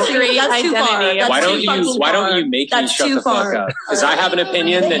 his why don't- street That's too far. identity. That's Why too don't you fucking why don't far. you make me That's shut too the fuck far. up? Because I have an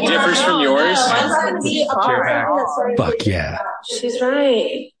opinion that differs from yours. Fuck yeah. She's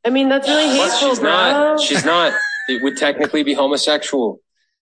right. I mean, that's really But hateful, she's bro. not. She's not. It would technically be homosexual.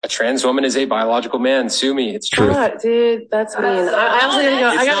 A trans woman is a biological man. Sue me. It's true. God, dude, that's mean. I actually gotta go.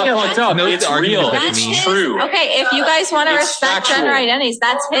 I It's gotta not go. fucked up. No, It's the argument real. that It's means- true. Okay, if you guys want to It's respect factual. gender identities,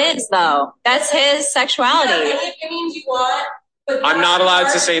 that's his though. That's his sexuality. Any opinions you want, but I'm not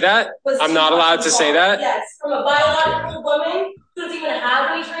allowed to say that. I'm not allowed to say that. Yes, from a biological woman who doesn't even have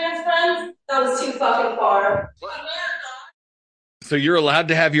any trans friends, that was too fucking far. So you're allowed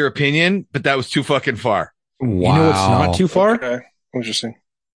to have your opinion, but that was too fucking far. Wow. You know what's not too far? Okay. Interesting.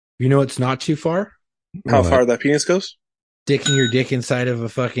 You know what's not too far? How What? far that penis goes? Sticking your dick inside of a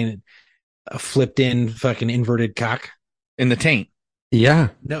flipped in fucking inverted cock. In the taint. Yeah.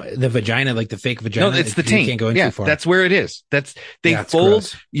 No, the vagina, like the fake vagina. No, it's the You taint. can't go in Yeah, too far. that's where it is. They Yeah, it's fold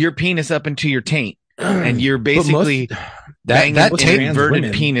gross. your penis up into your taint, and you're But most- basically banging that an taint- inverted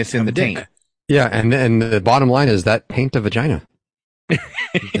women penis in have the a dick. taint. Yeah, and the bottom line is that taint a vagina.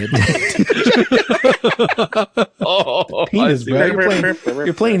 Oh, Penis, I see. bro.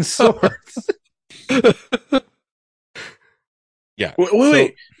 You're playing swords. Yeah.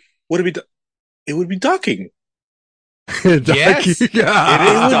 Wait. Would it be? It would be docking. Yes. Yeah. It is It would be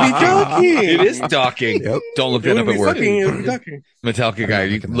docking. docking. It is docking. Yep. Don't look It that up would at be work. fucking. It would be docking. Metallica guy,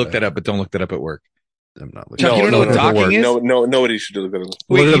 you looking look that that up, but don't look that up at work. I'm not looking. Chuck, you don't know what look at the docking word. is? No, nobody should do that. Wait, Look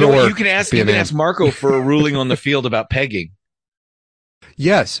you at know the what? work. You can ask. Be a You can man. ask Marco for a ruling on the field about pegging.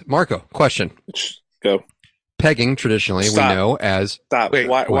 Yes, Marco. Question: Go. pegging traditionally we know as. Stop. Wait,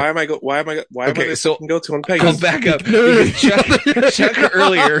 why am I this so go to on pegging? I'll back up. Chuck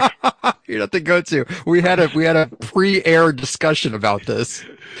earlier. You're not the go-to. We had a pre-air discussion about this.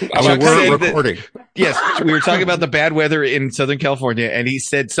 We weren't recording. Yes, we were talking about the bad weather in Southern California, and he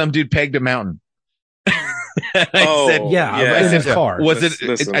said some dude pegged a mountain. I said, in his car.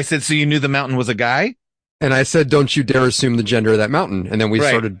 Listen. I said, so you knew the mountain was a guy? And I said, don't you dare assume the gender of that mountain. And then we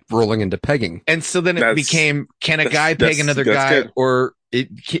started rolling into pegging. And so then it became, can a guy peg another guy? Good. Or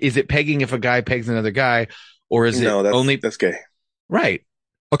is it pegging if a guy pegs another guy? Or is that's gay. Right.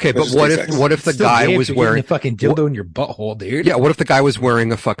 Okay, but what if the guy was wearing a fucking dildo in your butthole, dude? Yeah, what if the guy was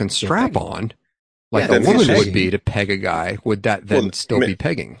wearing a fucking strap on? Like a woman would be to peg a guy. Would that then still be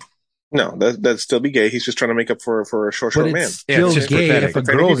pegging? No, that'd still be gay. He's just trying to make up for a short man. It's still gay if a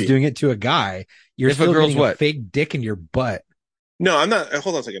girl's doing it to a guy. You're still getting a fake dick in your butt. No, I'm not.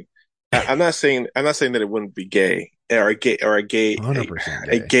 Hold on a second. I'm not saying that it wouldn't be gay or a gayish,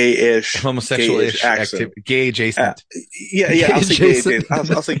 homosexual-ish activity, gay adjacent.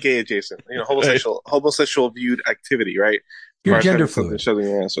 I'll say gay adjacent. You know, homosexual viewed activity, right? You're gender fluid. You're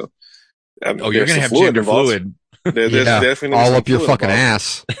gonna have gender fluid. There's definitely all up your fucking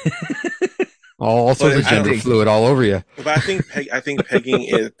ass. All sorts of gender fluid all over you. But I think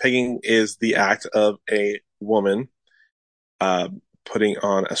pegging is the act of a woman putting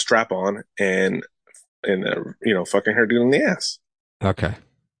on a strap on and fucking her dude in the ass. Okay.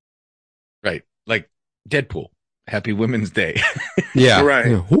 Right. Like Deadpool. Happy Women's Day. Yeah. Right.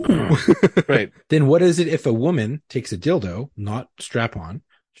 Yeah. Right. Then what is it if a woman takes a dildo, not strap on,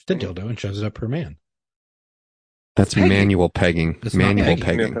 just a dildo, and shoves it up her man? That's pegging. Manual pegging. It's manual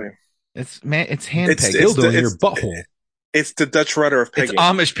pegging. It's hand pegging. Dildo in your butthole. It's the Dutch rudder of pegging. It's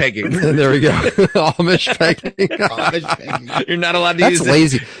Amish pegging. There we go. Amish pegging. Amish pegging. You're not allowed to use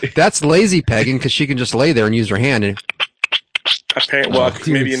lazy. That's lazy pegging because she can just lay there and use her hand and.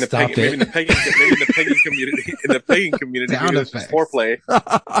 Apparently, maybe in the pegging community, it's foreplay.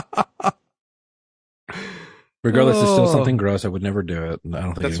 Regardless, it's still something gross. I would never do it. I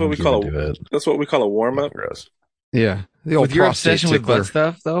don't think that's what we call That's what we call a warm up. Gross. Yeah. The old with your obsession tickler. With butt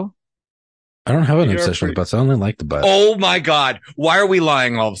stuff, though. I don't have an obsession with butts. I only like the butt. Oh my God! Why are we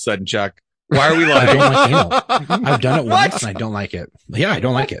lying all of a sudden, Chuck? Why are we lying? I don't like anal. I've done it once and I don't like it. Yeah, I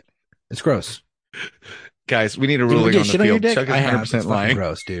don't like it. It's gross. Guys, we need a ruling on the field. Chuck is 100% lying.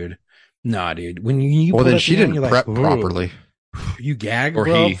 Gross, dude. Nah, dude. When you well, then she didn't prep properly. You gag, or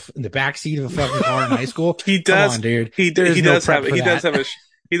bro, in the backseat of a fucking car in high school. He does, come on, dude. He does have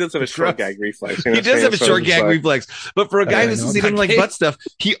a short gag reflex. He does have a short gag reflex, but for a guy who says he doesn't like butt stuff,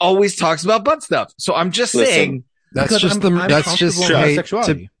 he always talks about butt stuff. So I'm just saying that's just to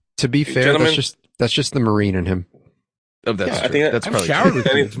be fair, that's just the Marine in him. Oh, that's true. That's probably showered with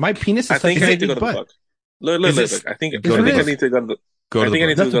it. My penis is like I need to go to the book. Look, I think I need to go to the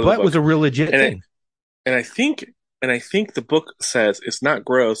the butt was a real legit thing. And I think the book says it's not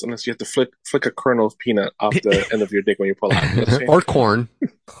gross unless you have to flick a kernel of peanut off the end of your dick when you pull out. Or corn.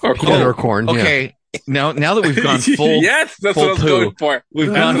 Or corn. Okay. Yeah. Now that we've gone full yes, that's full what I was going for.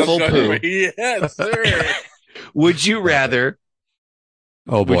 We've gone full poo. Yes, sir. Would you rather?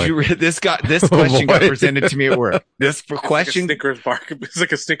 Oh boy! This question got presented to me at work. This question, Snickers bar. It's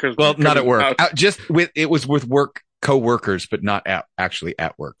like a Snickers. Well, not at work. It was with work co-workers, but not actually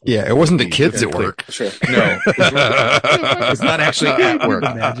at work. Yeah, it wasn't the kids at work. Sure. No, it was not actually at work.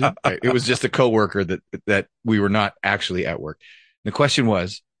 It was just a co-worker that we were not actually at work. The question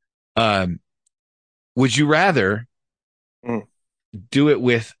was, would you rather do it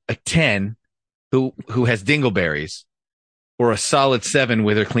with a 10 who has dingleberries, or a solid 7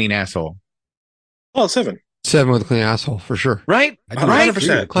 with her clean asshole? Oh, 7. 7 with a clean asshole for sure. Right?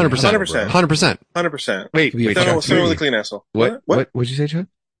 100%. 100%. Wait. 7 with a clean asshole. What? What'd you say, Chuck?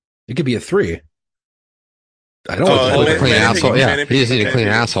 It could be a 3. I don't want a clean asshole. Yeah, he just needs a clean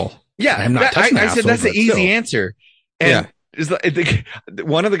asshole. Yeah, I'm not touching I said that's the easy still. answer. And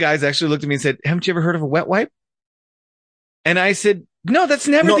one of the guys actually looked at me and said, "Haven't you ever heard of a wet wipe?" And I said, "No, that's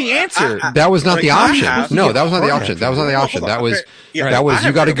never the answer." That was not the option. No, that was not the option. That was not the option. That was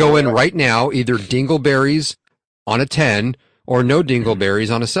you got to go in right now, either dingleberries on a 10 or no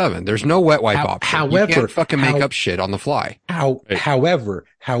dingleberries on a 7. There's no wet wipe option. However, you can't fucking make up shit on the fly. However,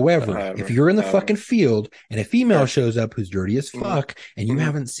 if you're in the fucking field and a female shows up who's dirty as fuck and you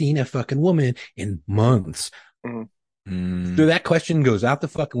haven't seen a fucking woman in months, so that question goes out the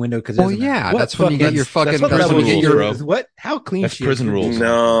fucking window because that's when you get your fucking how clean that's prison rules.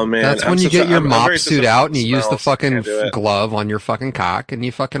 No, man, that's when you get your mop suit out and you use the fucking glove on your fucking cock and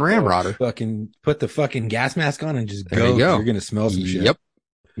you fucking ramrod her. Fucking put the fucking gas mask on and just go. You're gonna smell some shit. Yep.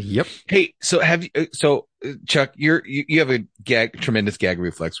 Yep. Hey, so Chuck, you have a tremendous gag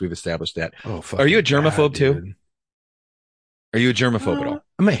reflex. We've established that. Oh, are you a germaphobe bad, too? dude. Are you a germaphobe at all?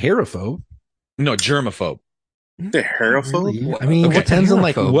 I'm a hairaphobe. No, germaphobe. The hairaphobe? Really? I mean, it Okay, depends on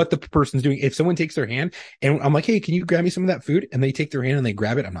like hairaphobe. what the person's doing. If someone takes their hand and I'm like, hey, can you grab me some of that food? And they take their hand and they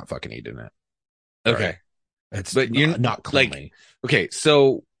grab it, I'm not fucking eating it. Okay. Right. It's But you're not cleanly. Okay,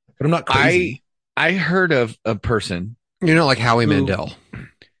 so But I'm not crazy. I heard of a person. You know, like Howie Who- Mandel.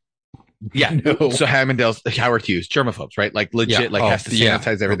 Yeah. No. So Howard Hughes, germaphobes, right? Like legit, Yeah. has to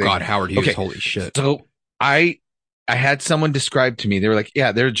sanitize everything. Oh, God, Howard Hughes. Okay. Holy shit. So I had someone describe to me, they were like,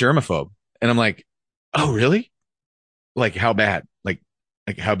 yeah, they're a germaphobe. And I'm like, oh, really? Like how bad? Like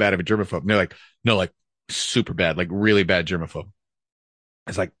how bad of a germaphobe? And they're like, no, like super bad, like really bad germaphobe. I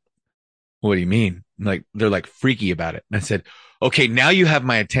was like, what do you mean? And like, they're like freaky about it. And I said, okay, now you have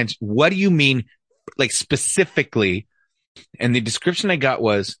my attention. What do you mean? Like specifically? And the description I got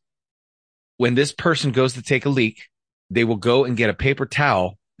was, when this person goes to take a leak, they will go and get a paper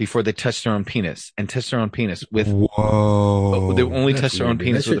towel before they touch their own penis and touch their own penis with. Whoa. They only That's touch their own weird, dude.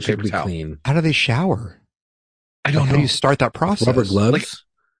 penis That with a shit should paper be towel. clean. How do they shower? I don't How know. do you start that process? Rubber gloves?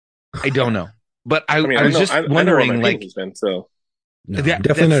 Like, I don't know. But I mean, was just I know where wondering, my like, penis has been, so. No, that- I'm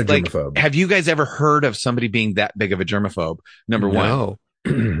definitely not a that's, like, germaphobe. have you guys ever heard of somebody being that big of a germaphobe? Number one. No.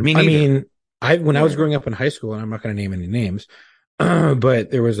 Me I neither. mean, when I was growing up in high school, and I'm not going to name any names,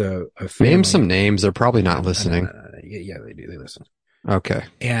 but there was a family. Name some names. They're probably not listening. Yeah, they do. They listen. Okay.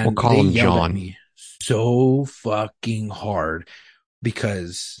 And We'll call they him yelled at John. me so fucking hard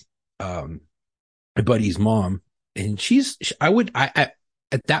because my buddy's mom, and I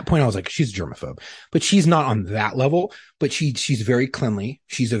at that point I was like, she's a germaphobe, but she's not on that level. But she's very cleanly.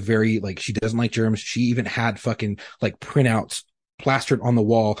 She's a very like, she doesn't like germs. She even had fucking like printouts plastered on the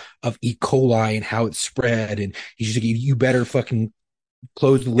wall of E. coli and how it spread. And he's just like, you better fucking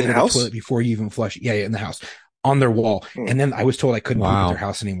close the lid of the house? toilet before you even flush. Yeah, in the house, on their wall. And then I was told I couldn't poop Wow. at their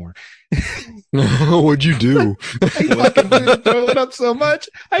house anymore. What'd you do? I fucking blew the toilet up so much.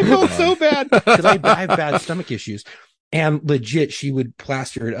 I felt so bad because I have bad stomach issues. And legit, she would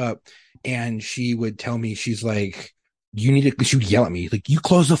plaster it up and she would tell me, she's like, you need to, she would yell at me, like, you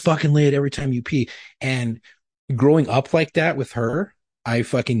close the fucking lid every time you pee. And growing up like that with her, I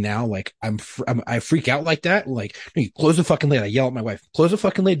fucking now, like, I freak out like that. Like, no, you close the fucking lid. I yell at my wife, close the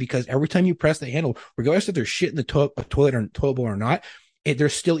fucking lid, because every time you press the handle, regardless if there's shit in the toilet or toilet bowl or not,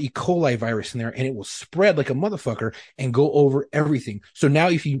 there's still E. coli virus in there and it will spread like a motherfucker and go over everything. So now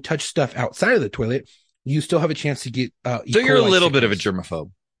if you touch stuff outside of the toilet, you still have a chance to get E. So you're a coli little bit of a sickness.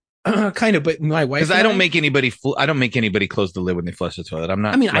 germaphobe. Kind of, but my wife, Because I don't make anybody close the lid when they flush the toilet. I'm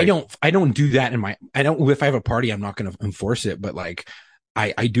not. I mean, like, I don't do that if I have a party, I'm not going to enforce it, but like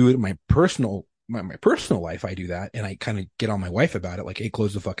I do it in my personal life. I do that. And I kind of get on my wife about it. Like, hey,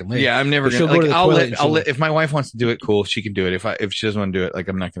 close the fucking lid. Yeah, I'm never But she'll gonna. go to Like, the I'll toilet let. and I'll she'll- let. If my wife wants to do it, cool. She can do it. If she doesn't want to do it, like,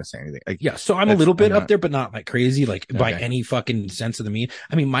 I'm not gonna say anything. Like, Yeah, so I'm a that's- little bit I'm up not- there, but not like crazy, like by Okay. any fucking sense of the mean.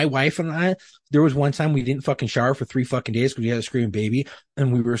 I mean, my wife and I, there was one time we didn't fucking shower for 3 fucking days because we had a screaming baby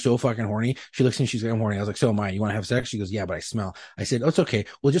and we were so fucking horny. She looks and she's like, I'm horny. I was like, so am I. You want to have sex? She goes, yeah, but I smell. I said, oh, it's okay.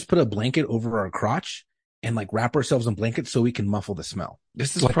 We'll just put a blanket over our crotch and like wrap ourselves in blankets so we can muffle the smell.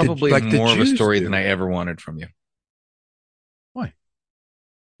 This is Like the- probably like the more of a Jews story do. than I ever wanted from you.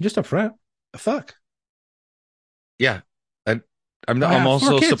 Just up front. Fuck. Yeah, I'm not, I I'm have 4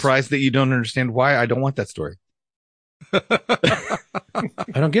 also kids. surprised that you don't understand why I don't want that story. I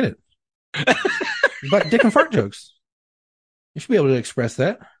don't get it. But dick and fart jokes. You should be able to express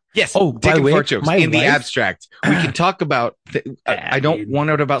that. Yes. Oh, dick by the and way, fart jokes my in the wife- abstract. We can talk about. I don't dude. want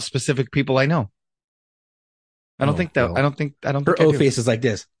it about specific people I know. I don't Oh, think that. well. I don't think. I don't Her think. I O do. face is like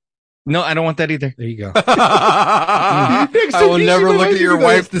this. No, I don't want that either. There you go. I will never look at your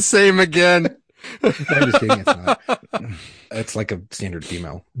wife the same again. I'm just kidding. It's not. It's like a standard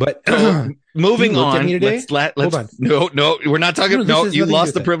female. But Moving You looked at on. me today? Let's Hold on. No, we're not talking. No, this No, has you nothing to lost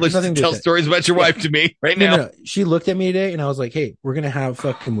do the with it. privilege Nothing to to do tell with it. stories about your wife to me right now. No. She looked at me today and I was like, hey, we're going to have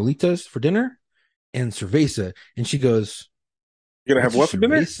fucking molitas for dinner and cerveza. And she goes, You're gonna have what "What's for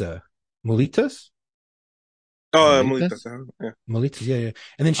dinner? cerveza? Molitas? Oh, Molitas? Molitas. Yeah. Molitas, yeah.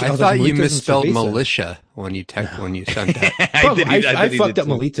 And then I was thought like, you "Molitas and misspelled cerveza." militia when you when you sent that. Probably. I think he fucked did up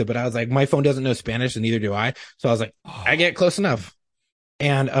too. Molita, but I was like, my phone doesn't know Spanish and neither do I. So I was like, I get close enough.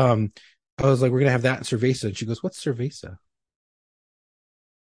 And I was like, we're gonna have that in cerveza. And she goes, what's cerveza?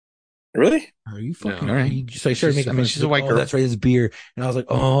 Really? Are you fucking? No. All right. So I started She's- making. I mean, fun. she's She's a like, white "Oh, girl." that's right, it's beer. And I was like,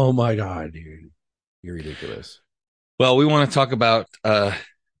 oh my god, dude, you're ridiculous. Well, we want to talk about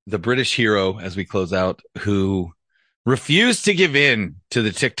the British hero as we close out, who refused to give in to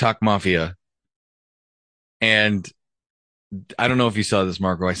the TikTok mafia and I don't know if you saw this,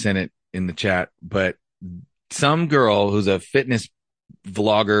 Marco. I sent it in the chat, but some girl who's a fitness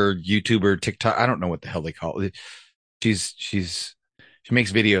vlogger, YouTuber, TikTok, I don't know what the hell they call it. She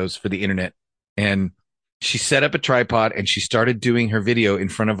makes videos for the internet, and she set up a tripod and she started doing her video in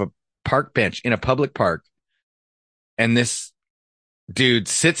front of a park bench in a public park. And this dude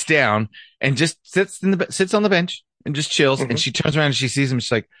sits down and just sits on the bench and just chills. Mm-hmm. And she turns around and she sees him.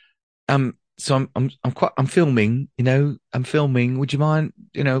 She's like, so I'm filming, I'm filming. Would you mind,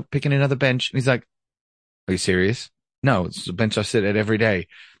 picking another bench? And he's like, are you serious? No, it's a bench I sit at every day.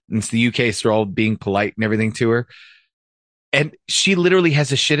 And it's the UK, so they're all being polite and everything to her. And she literally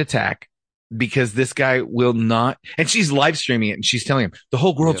has a shit attack because this guy will not, and she's live streaming it and she's telling him the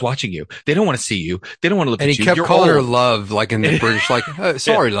whole world's watching you. They don't want to see you. They don't want to look at you. And he kept calling her love, like in the British, like, oh,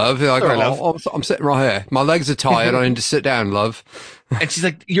 sorry, love. Like, sorry, love. I'm sitting right here. My legs are tired. I need to sit down, love. And she's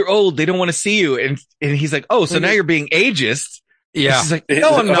like, you're old. They don't want to see you. And he's like, oh, so now you're being ageist. Yeah. And she's like, no,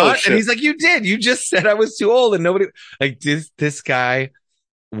 I'm not. And he's like, you did. You just said I was too old and nobody, like this guy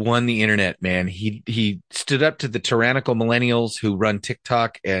won the internet, man. He stood up to the tyrannical millennials who run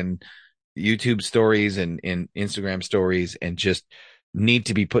TikTok and YouTube stories and Instagram stories and just need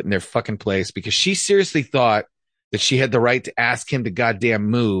to be put in their fucking place, because she seriously thought that she had the right to ask him to goddamn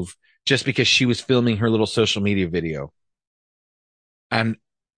move just because she was filming her little social media video. And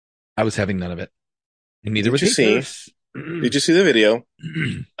I was having none of it. And neither was he. Did you see the video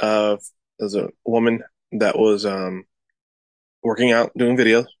of there's a woman that was working out, doing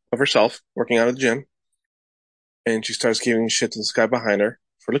videos of herself working out at the gym, and she starts giving shit to this guy behind her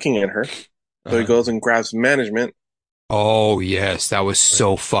for looking at her. So he goes and grabs management. Oh yes, that was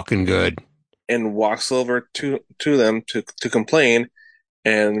so fucking good. And walks over to them to complain,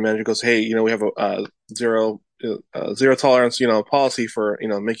 and the manager goes, "Hey, we have a zero tolerance, policy for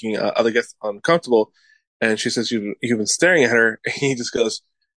making other guests uncomfortable." And she says, "You've been staring at her." And he just goes,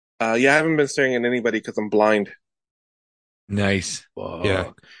 "Yeah, I haven't been staring at anybody because I'm blind." Nice. Whoa.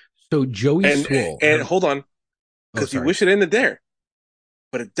 Yeah. So Joey Swole. And hold on, because you wish it ended there,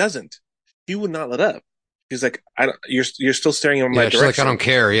 but it doesn't. He would not let up. He's like, you're still staring in my direction. She's like, I don't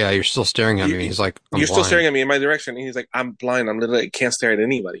care. Yeah, you're still staring at me. He's like, you're still staring at me in my direction. And he's like, I'm blind. I'm literally can't stare at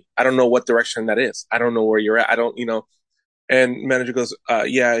anybody. I don't know what direction that is. I don't know where you're at. I don't, And manager goes,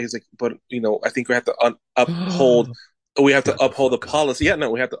 yeah. He's like, but I think we have to uphold. We have to uphold the policy. Yeah, no,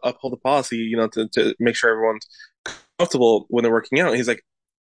 we have to uphold the policy. To make sure everyone's comfortable when they're working out. He's like,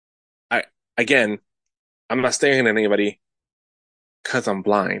 I'm not staring at anybody because I'm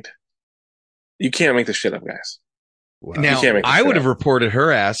blind. You can't make this shit up, guys. Wow. Now, I would have reported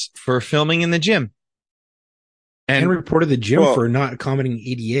her ass for filming in the gym. And reported the gym for not accommodating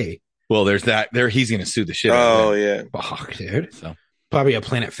ADA. Well, there's that. He's going to sue the shit out of yeah. Fuck, dude. So. Probably a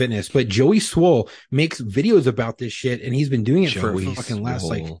Planet Fitness. But Joey Swole makes videos about this shit, and he's been doing it for fucking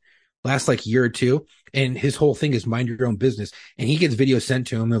last year or two. And his whole thing is mind your own business. And he gets videos sent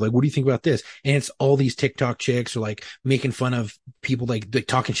to him. They're like, what do you think about this? And it's all these TikTok chicks are like making fun of people, like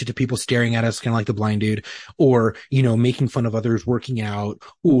talking shit to people staring at us, kind of like the blind dude, or, making fun of others working out,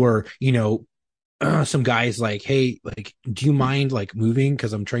 or, some guys like, hey, like, do you mind like moving?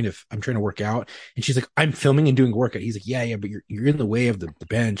 Cause I'm trying to work out. And she's like, I'm filming and doing workout. He's like, yeah, but you're in the way of the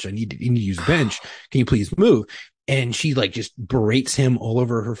bench. You need to use the bench. Can you please move? And she like just berates him all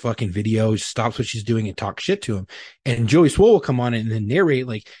over her fucking video, stops what she's doing and talks shit to him. And Joey Swole will come on and then narrate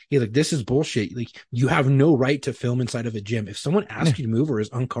like, hey, like, this is bullshit. Like, you have no right to film inside of a gym. If someone asks you to move or is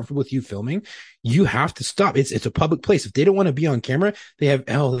uncomfortable with you filming, you have to stop. It's a public place. If they don't want to be on camera, they have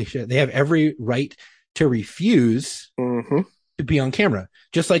every right to refuse to be on camera.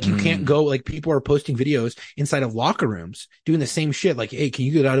 Just like you can't go, like, people are posting videos inside of locker rooms doing the same shit. Like, hey, can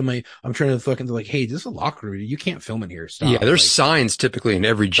you get out of I'm trying to fucking, they're like, hey, this is a locker room. You can't film in here. Stop. Yeah, there's signs typically in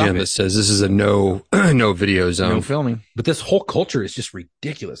every gym that says this is a no video zone. No filming. But this whole culture is just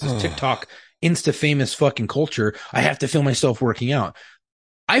ridiculous. This TikTok Insta famous fucking culture. I have to film myself working out.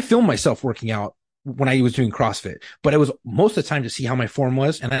 I filmed myself working out when I was doing CrossFit, but it was most of the time to see how my form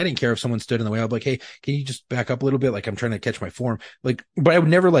was. And I didn't care if someone stood in the way. I'd be like, hey, can you just back up a little bit? Like, I'm trying to catch my form. Like, but I would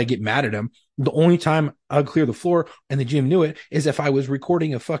never like get mad at him. The only time I'd clear the floor, and the gym knew it, is if I was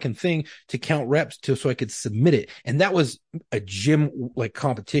recording a fucking thing to count reps so I could submit it. And that was a gym like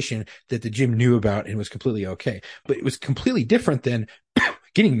competition that the gym knew about and was completely okay. But it was completely different than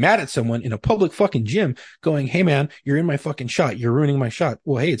getting mad at someone in a public fucking gym going, hey man, you're in my fucking shot. You're ruining my shot.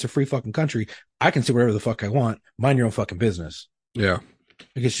 Well, hey, it's a free fucking country. I can say whatever the fuck I want. Mind your own fucking business. Yeah.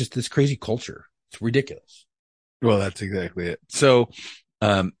 Like, it's just this crazy culture. It's ridiculous. Well, that's exactly it. So,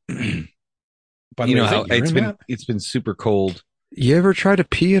 By the you know way, how is that it's been super cold. You ever try to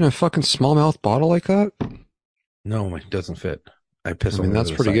pee in a fucking smallmouth bottle like that? No, it doesn't fit. I piss. I mean,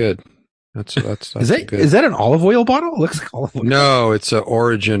 that's pretty good. That's is that good. is that an olive oil bottle? It looks like olive oil. No, it's an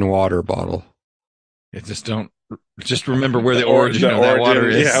Origin water bottle. Just remember where the origin of that water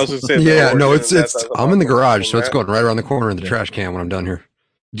is. Yeah, I was going to say. Yeah, no, it's. I'm in the garage, so it's going right around the corner in the trash can when I'm done here.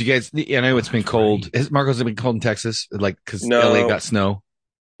 Do you guys? I know it's been cold. Marcos, been cold in Texas, like because No. LA got snow.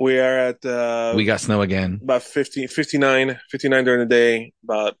 We are at. We got snow again. About 59 during the day.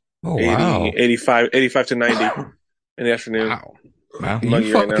 About 85 to 90 in the afternoon. Wow,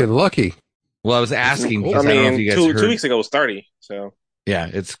 you fucking lucky. Well, I was asking because I I don't know if mean, you guys heard. 2 weeks ago was 30. So yeah,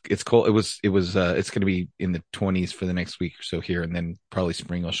 it's cold. It was it's going to be in the 20s for the next week or so here, and then probably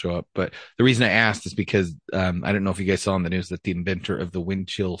spring will show up. But the reason I asked is because I don't know if you guys saw in the news that the inventor of the wind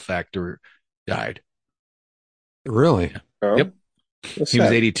chill factor died. Really? Oh. Yep. He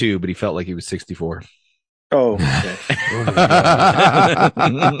was 82, but he felt like he was 64. Oh.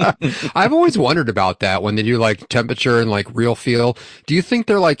 I've always wondered about that when they do like temperature and like real feel. Do you think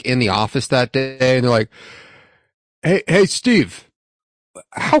they're like in the office that day and they're like, Hey, Steve,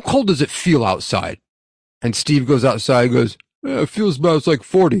 how cold does it feel outside? And Steve goes outside and goes, it feels about, it's like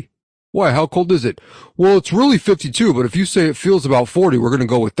 40. Why? How cold is it? Well, it's really 52, but if you say it feels about 40, we're going to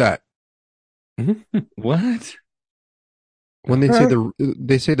go with that. What? When they say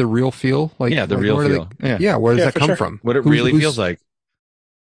the real feel, like the real feel. Where does that come from? What it really feels like.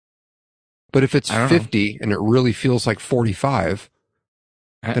 But if it's 50 and it really feels like 45,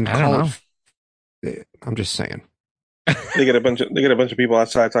 then I don't know. I'm just saying. They get a bunch of people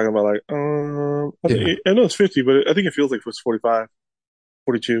outside talking about like, I know it's 50, but I think it feels like it's 45,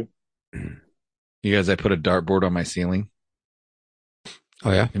 42. You guys, I put a dartboard on my ceiling.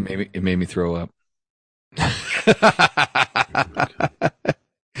 Oh yeah, it made me throw up.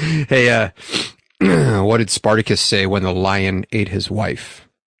 Hey, what did Spartacus say when the lion ate his wife?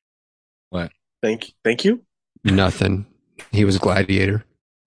 What? Thank you. Nothing. He was Gladiator.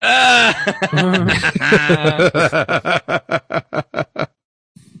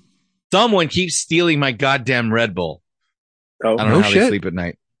 Someone keeps stealing my goddamn Red Bull. Oh, I don't know how they sleep at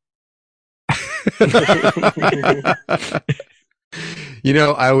night. You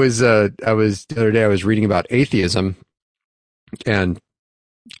know, I was the other day I was reading about atheism, and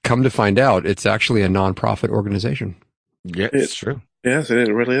come to find out, it's actually a nonprofit organization. Yeah, it's true. Yes,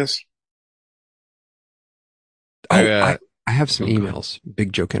 it really is. I have some emails.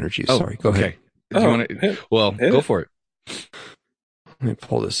 Big Joke Energy. Sorry, go ahead. Go for it. Let me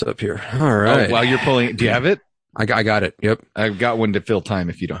pull this up here. All right. While you're pulling, do you have it? I got it. Yep. I've got one to fill time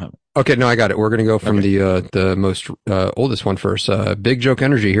if you don't have it. Okay, no, I got it. We're gonna go from the most oldest one first. Big Joke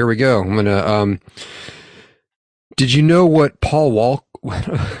Energy. Here we go. I'm gonna. Did you know what Paul Walker?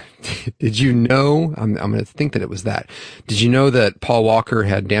 Did you know? I'm gonna think that it was that. Did you know that Paul Walker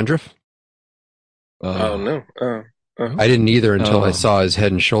had dandruff? Oh no. I didn't either until I saw his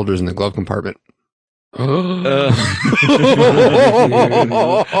head and shoulders in the glove compartment. I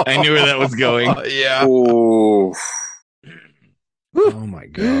knew where that was going. Yeah. Oh. Oh my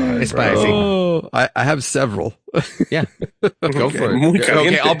god, it's spicy. Oh, I have several. Yeah, go for it.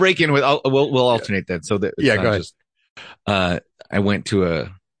 Okay, I'll break in with. We'll alternate that so that go ahead. I went to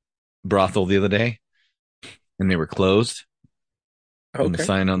a brothel the other day, and they were closed. Okay. And the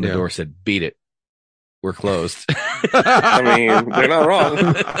sign on the door said, "Beat it, we're closed." I mean, they're not wrong.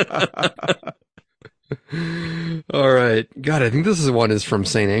 All right, God, I think this one is from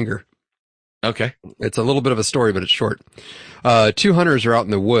Saint Anger. Okay. It's a little bit of a story, but it's short. Two hunters are out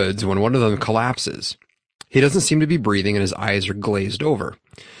in the woods when one of them collapses. He doesn't seem to be breathing and his eyes are glazed over.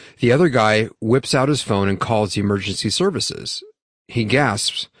 The other guy whips out his phone and calls the emergency services. He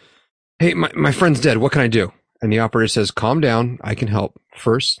gasps, "Hey, my friend's dead. What can I do?" And the operator says, "Calm down. I can help.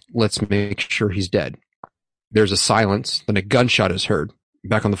 First, let's make sure he's dead." There's a silence. Then a gunshot is heard.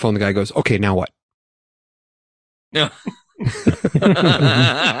 Back on the phone, the guy goes, "Okay, now what?" No.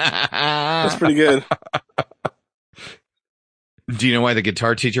 That's pretty good. Do you know why the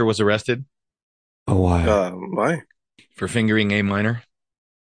guitar teacher was arrested? Oh, why? Why? For fingering A minor.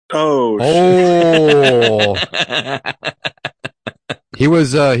 Oh. He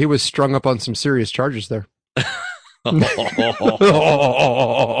was strung up on some serious charges there.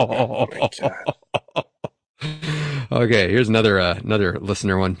 Okay, here's another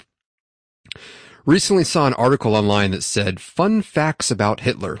listener one. Recently saw an article online that said fun facts about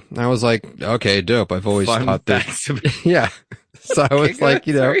Hitler. I was like, okay, dope. I've always thought that. Yeah. So I was like,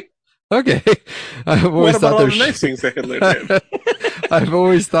 okay. I've always thought there's nice things that Hitler did. I've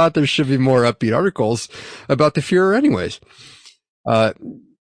always thought there should be more upbeat articles about the Fuhrer anyways.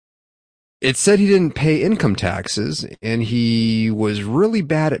 It said he didn't pay income taxes and he was really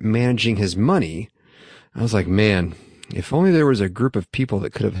bad at managing his money. I was like, man, if only there was a group of people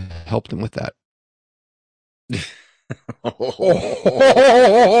that could have helped him with that.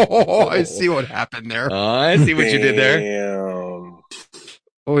 Oh, I see what happened there. I see what you did there. Damn.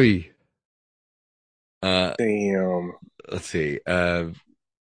 Oy. Damn. Let's see.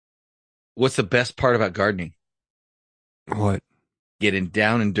 What's the best part about gardening? What? Getting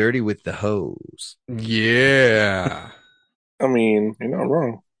down and dirty with the hose. Yeah. I mean, you're not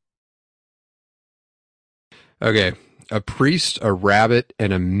wrong. Okay. A priest, a rabbit,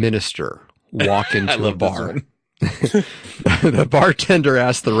 and a minister walk into a bar. The bartender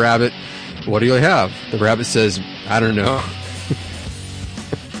asks the rabbit, "What do you have?" The rabbit says, "I don't know.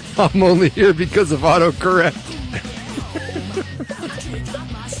 I'm only here because of autocorrect."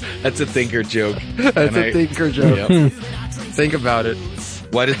 That's a thinker joke. That's a thinker joke. Yep. Think about it.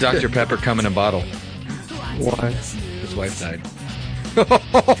 Why does Dr. Pepper come in a bottle? Why? His wife died.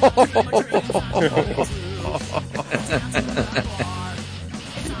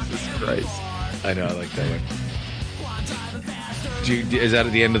 Jesus Christ. I know, I like that one. Is that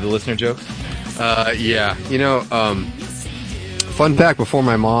at the end of the listener jokes? Yeah. You know, fun fact, before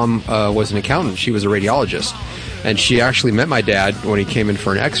my mom was an accountant, she was a radiologist. And she actually met my dad when he came in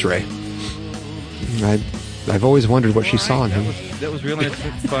for an x-ray. I've always wondered what she saw in him. That was really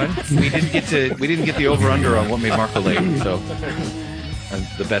fun. We didn't get the over-under on what made Marco late, so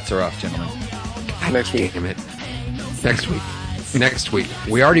the bets are off, gentlemen. Next week. Damn it. Next week.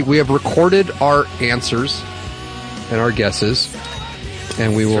 We have recorded our answers and our guesses,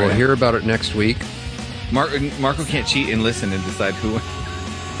 and we will hear about it next week. Marco can't cheat and listen and decide who.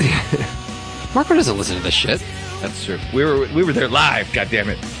 Marco doesn't listen to this shit. That's true. We were there live. God damn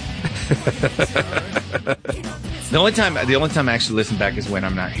it. The only time I actually listen back is when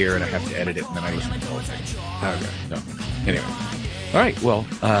I'm not here and I have to edit it, and then I listen to the whole thing. Okay. So anyway, all right. Well,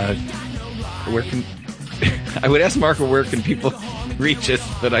 where can I would ask Marco where can people reach us,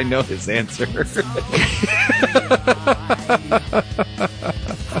 but I know his answer.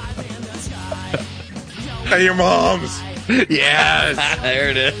 At your mom's. Yes. There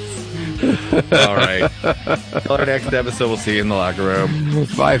it is. All right. Till our next episode, we'll see you in the locker room.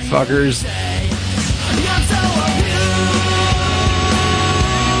 Bye, fuckers.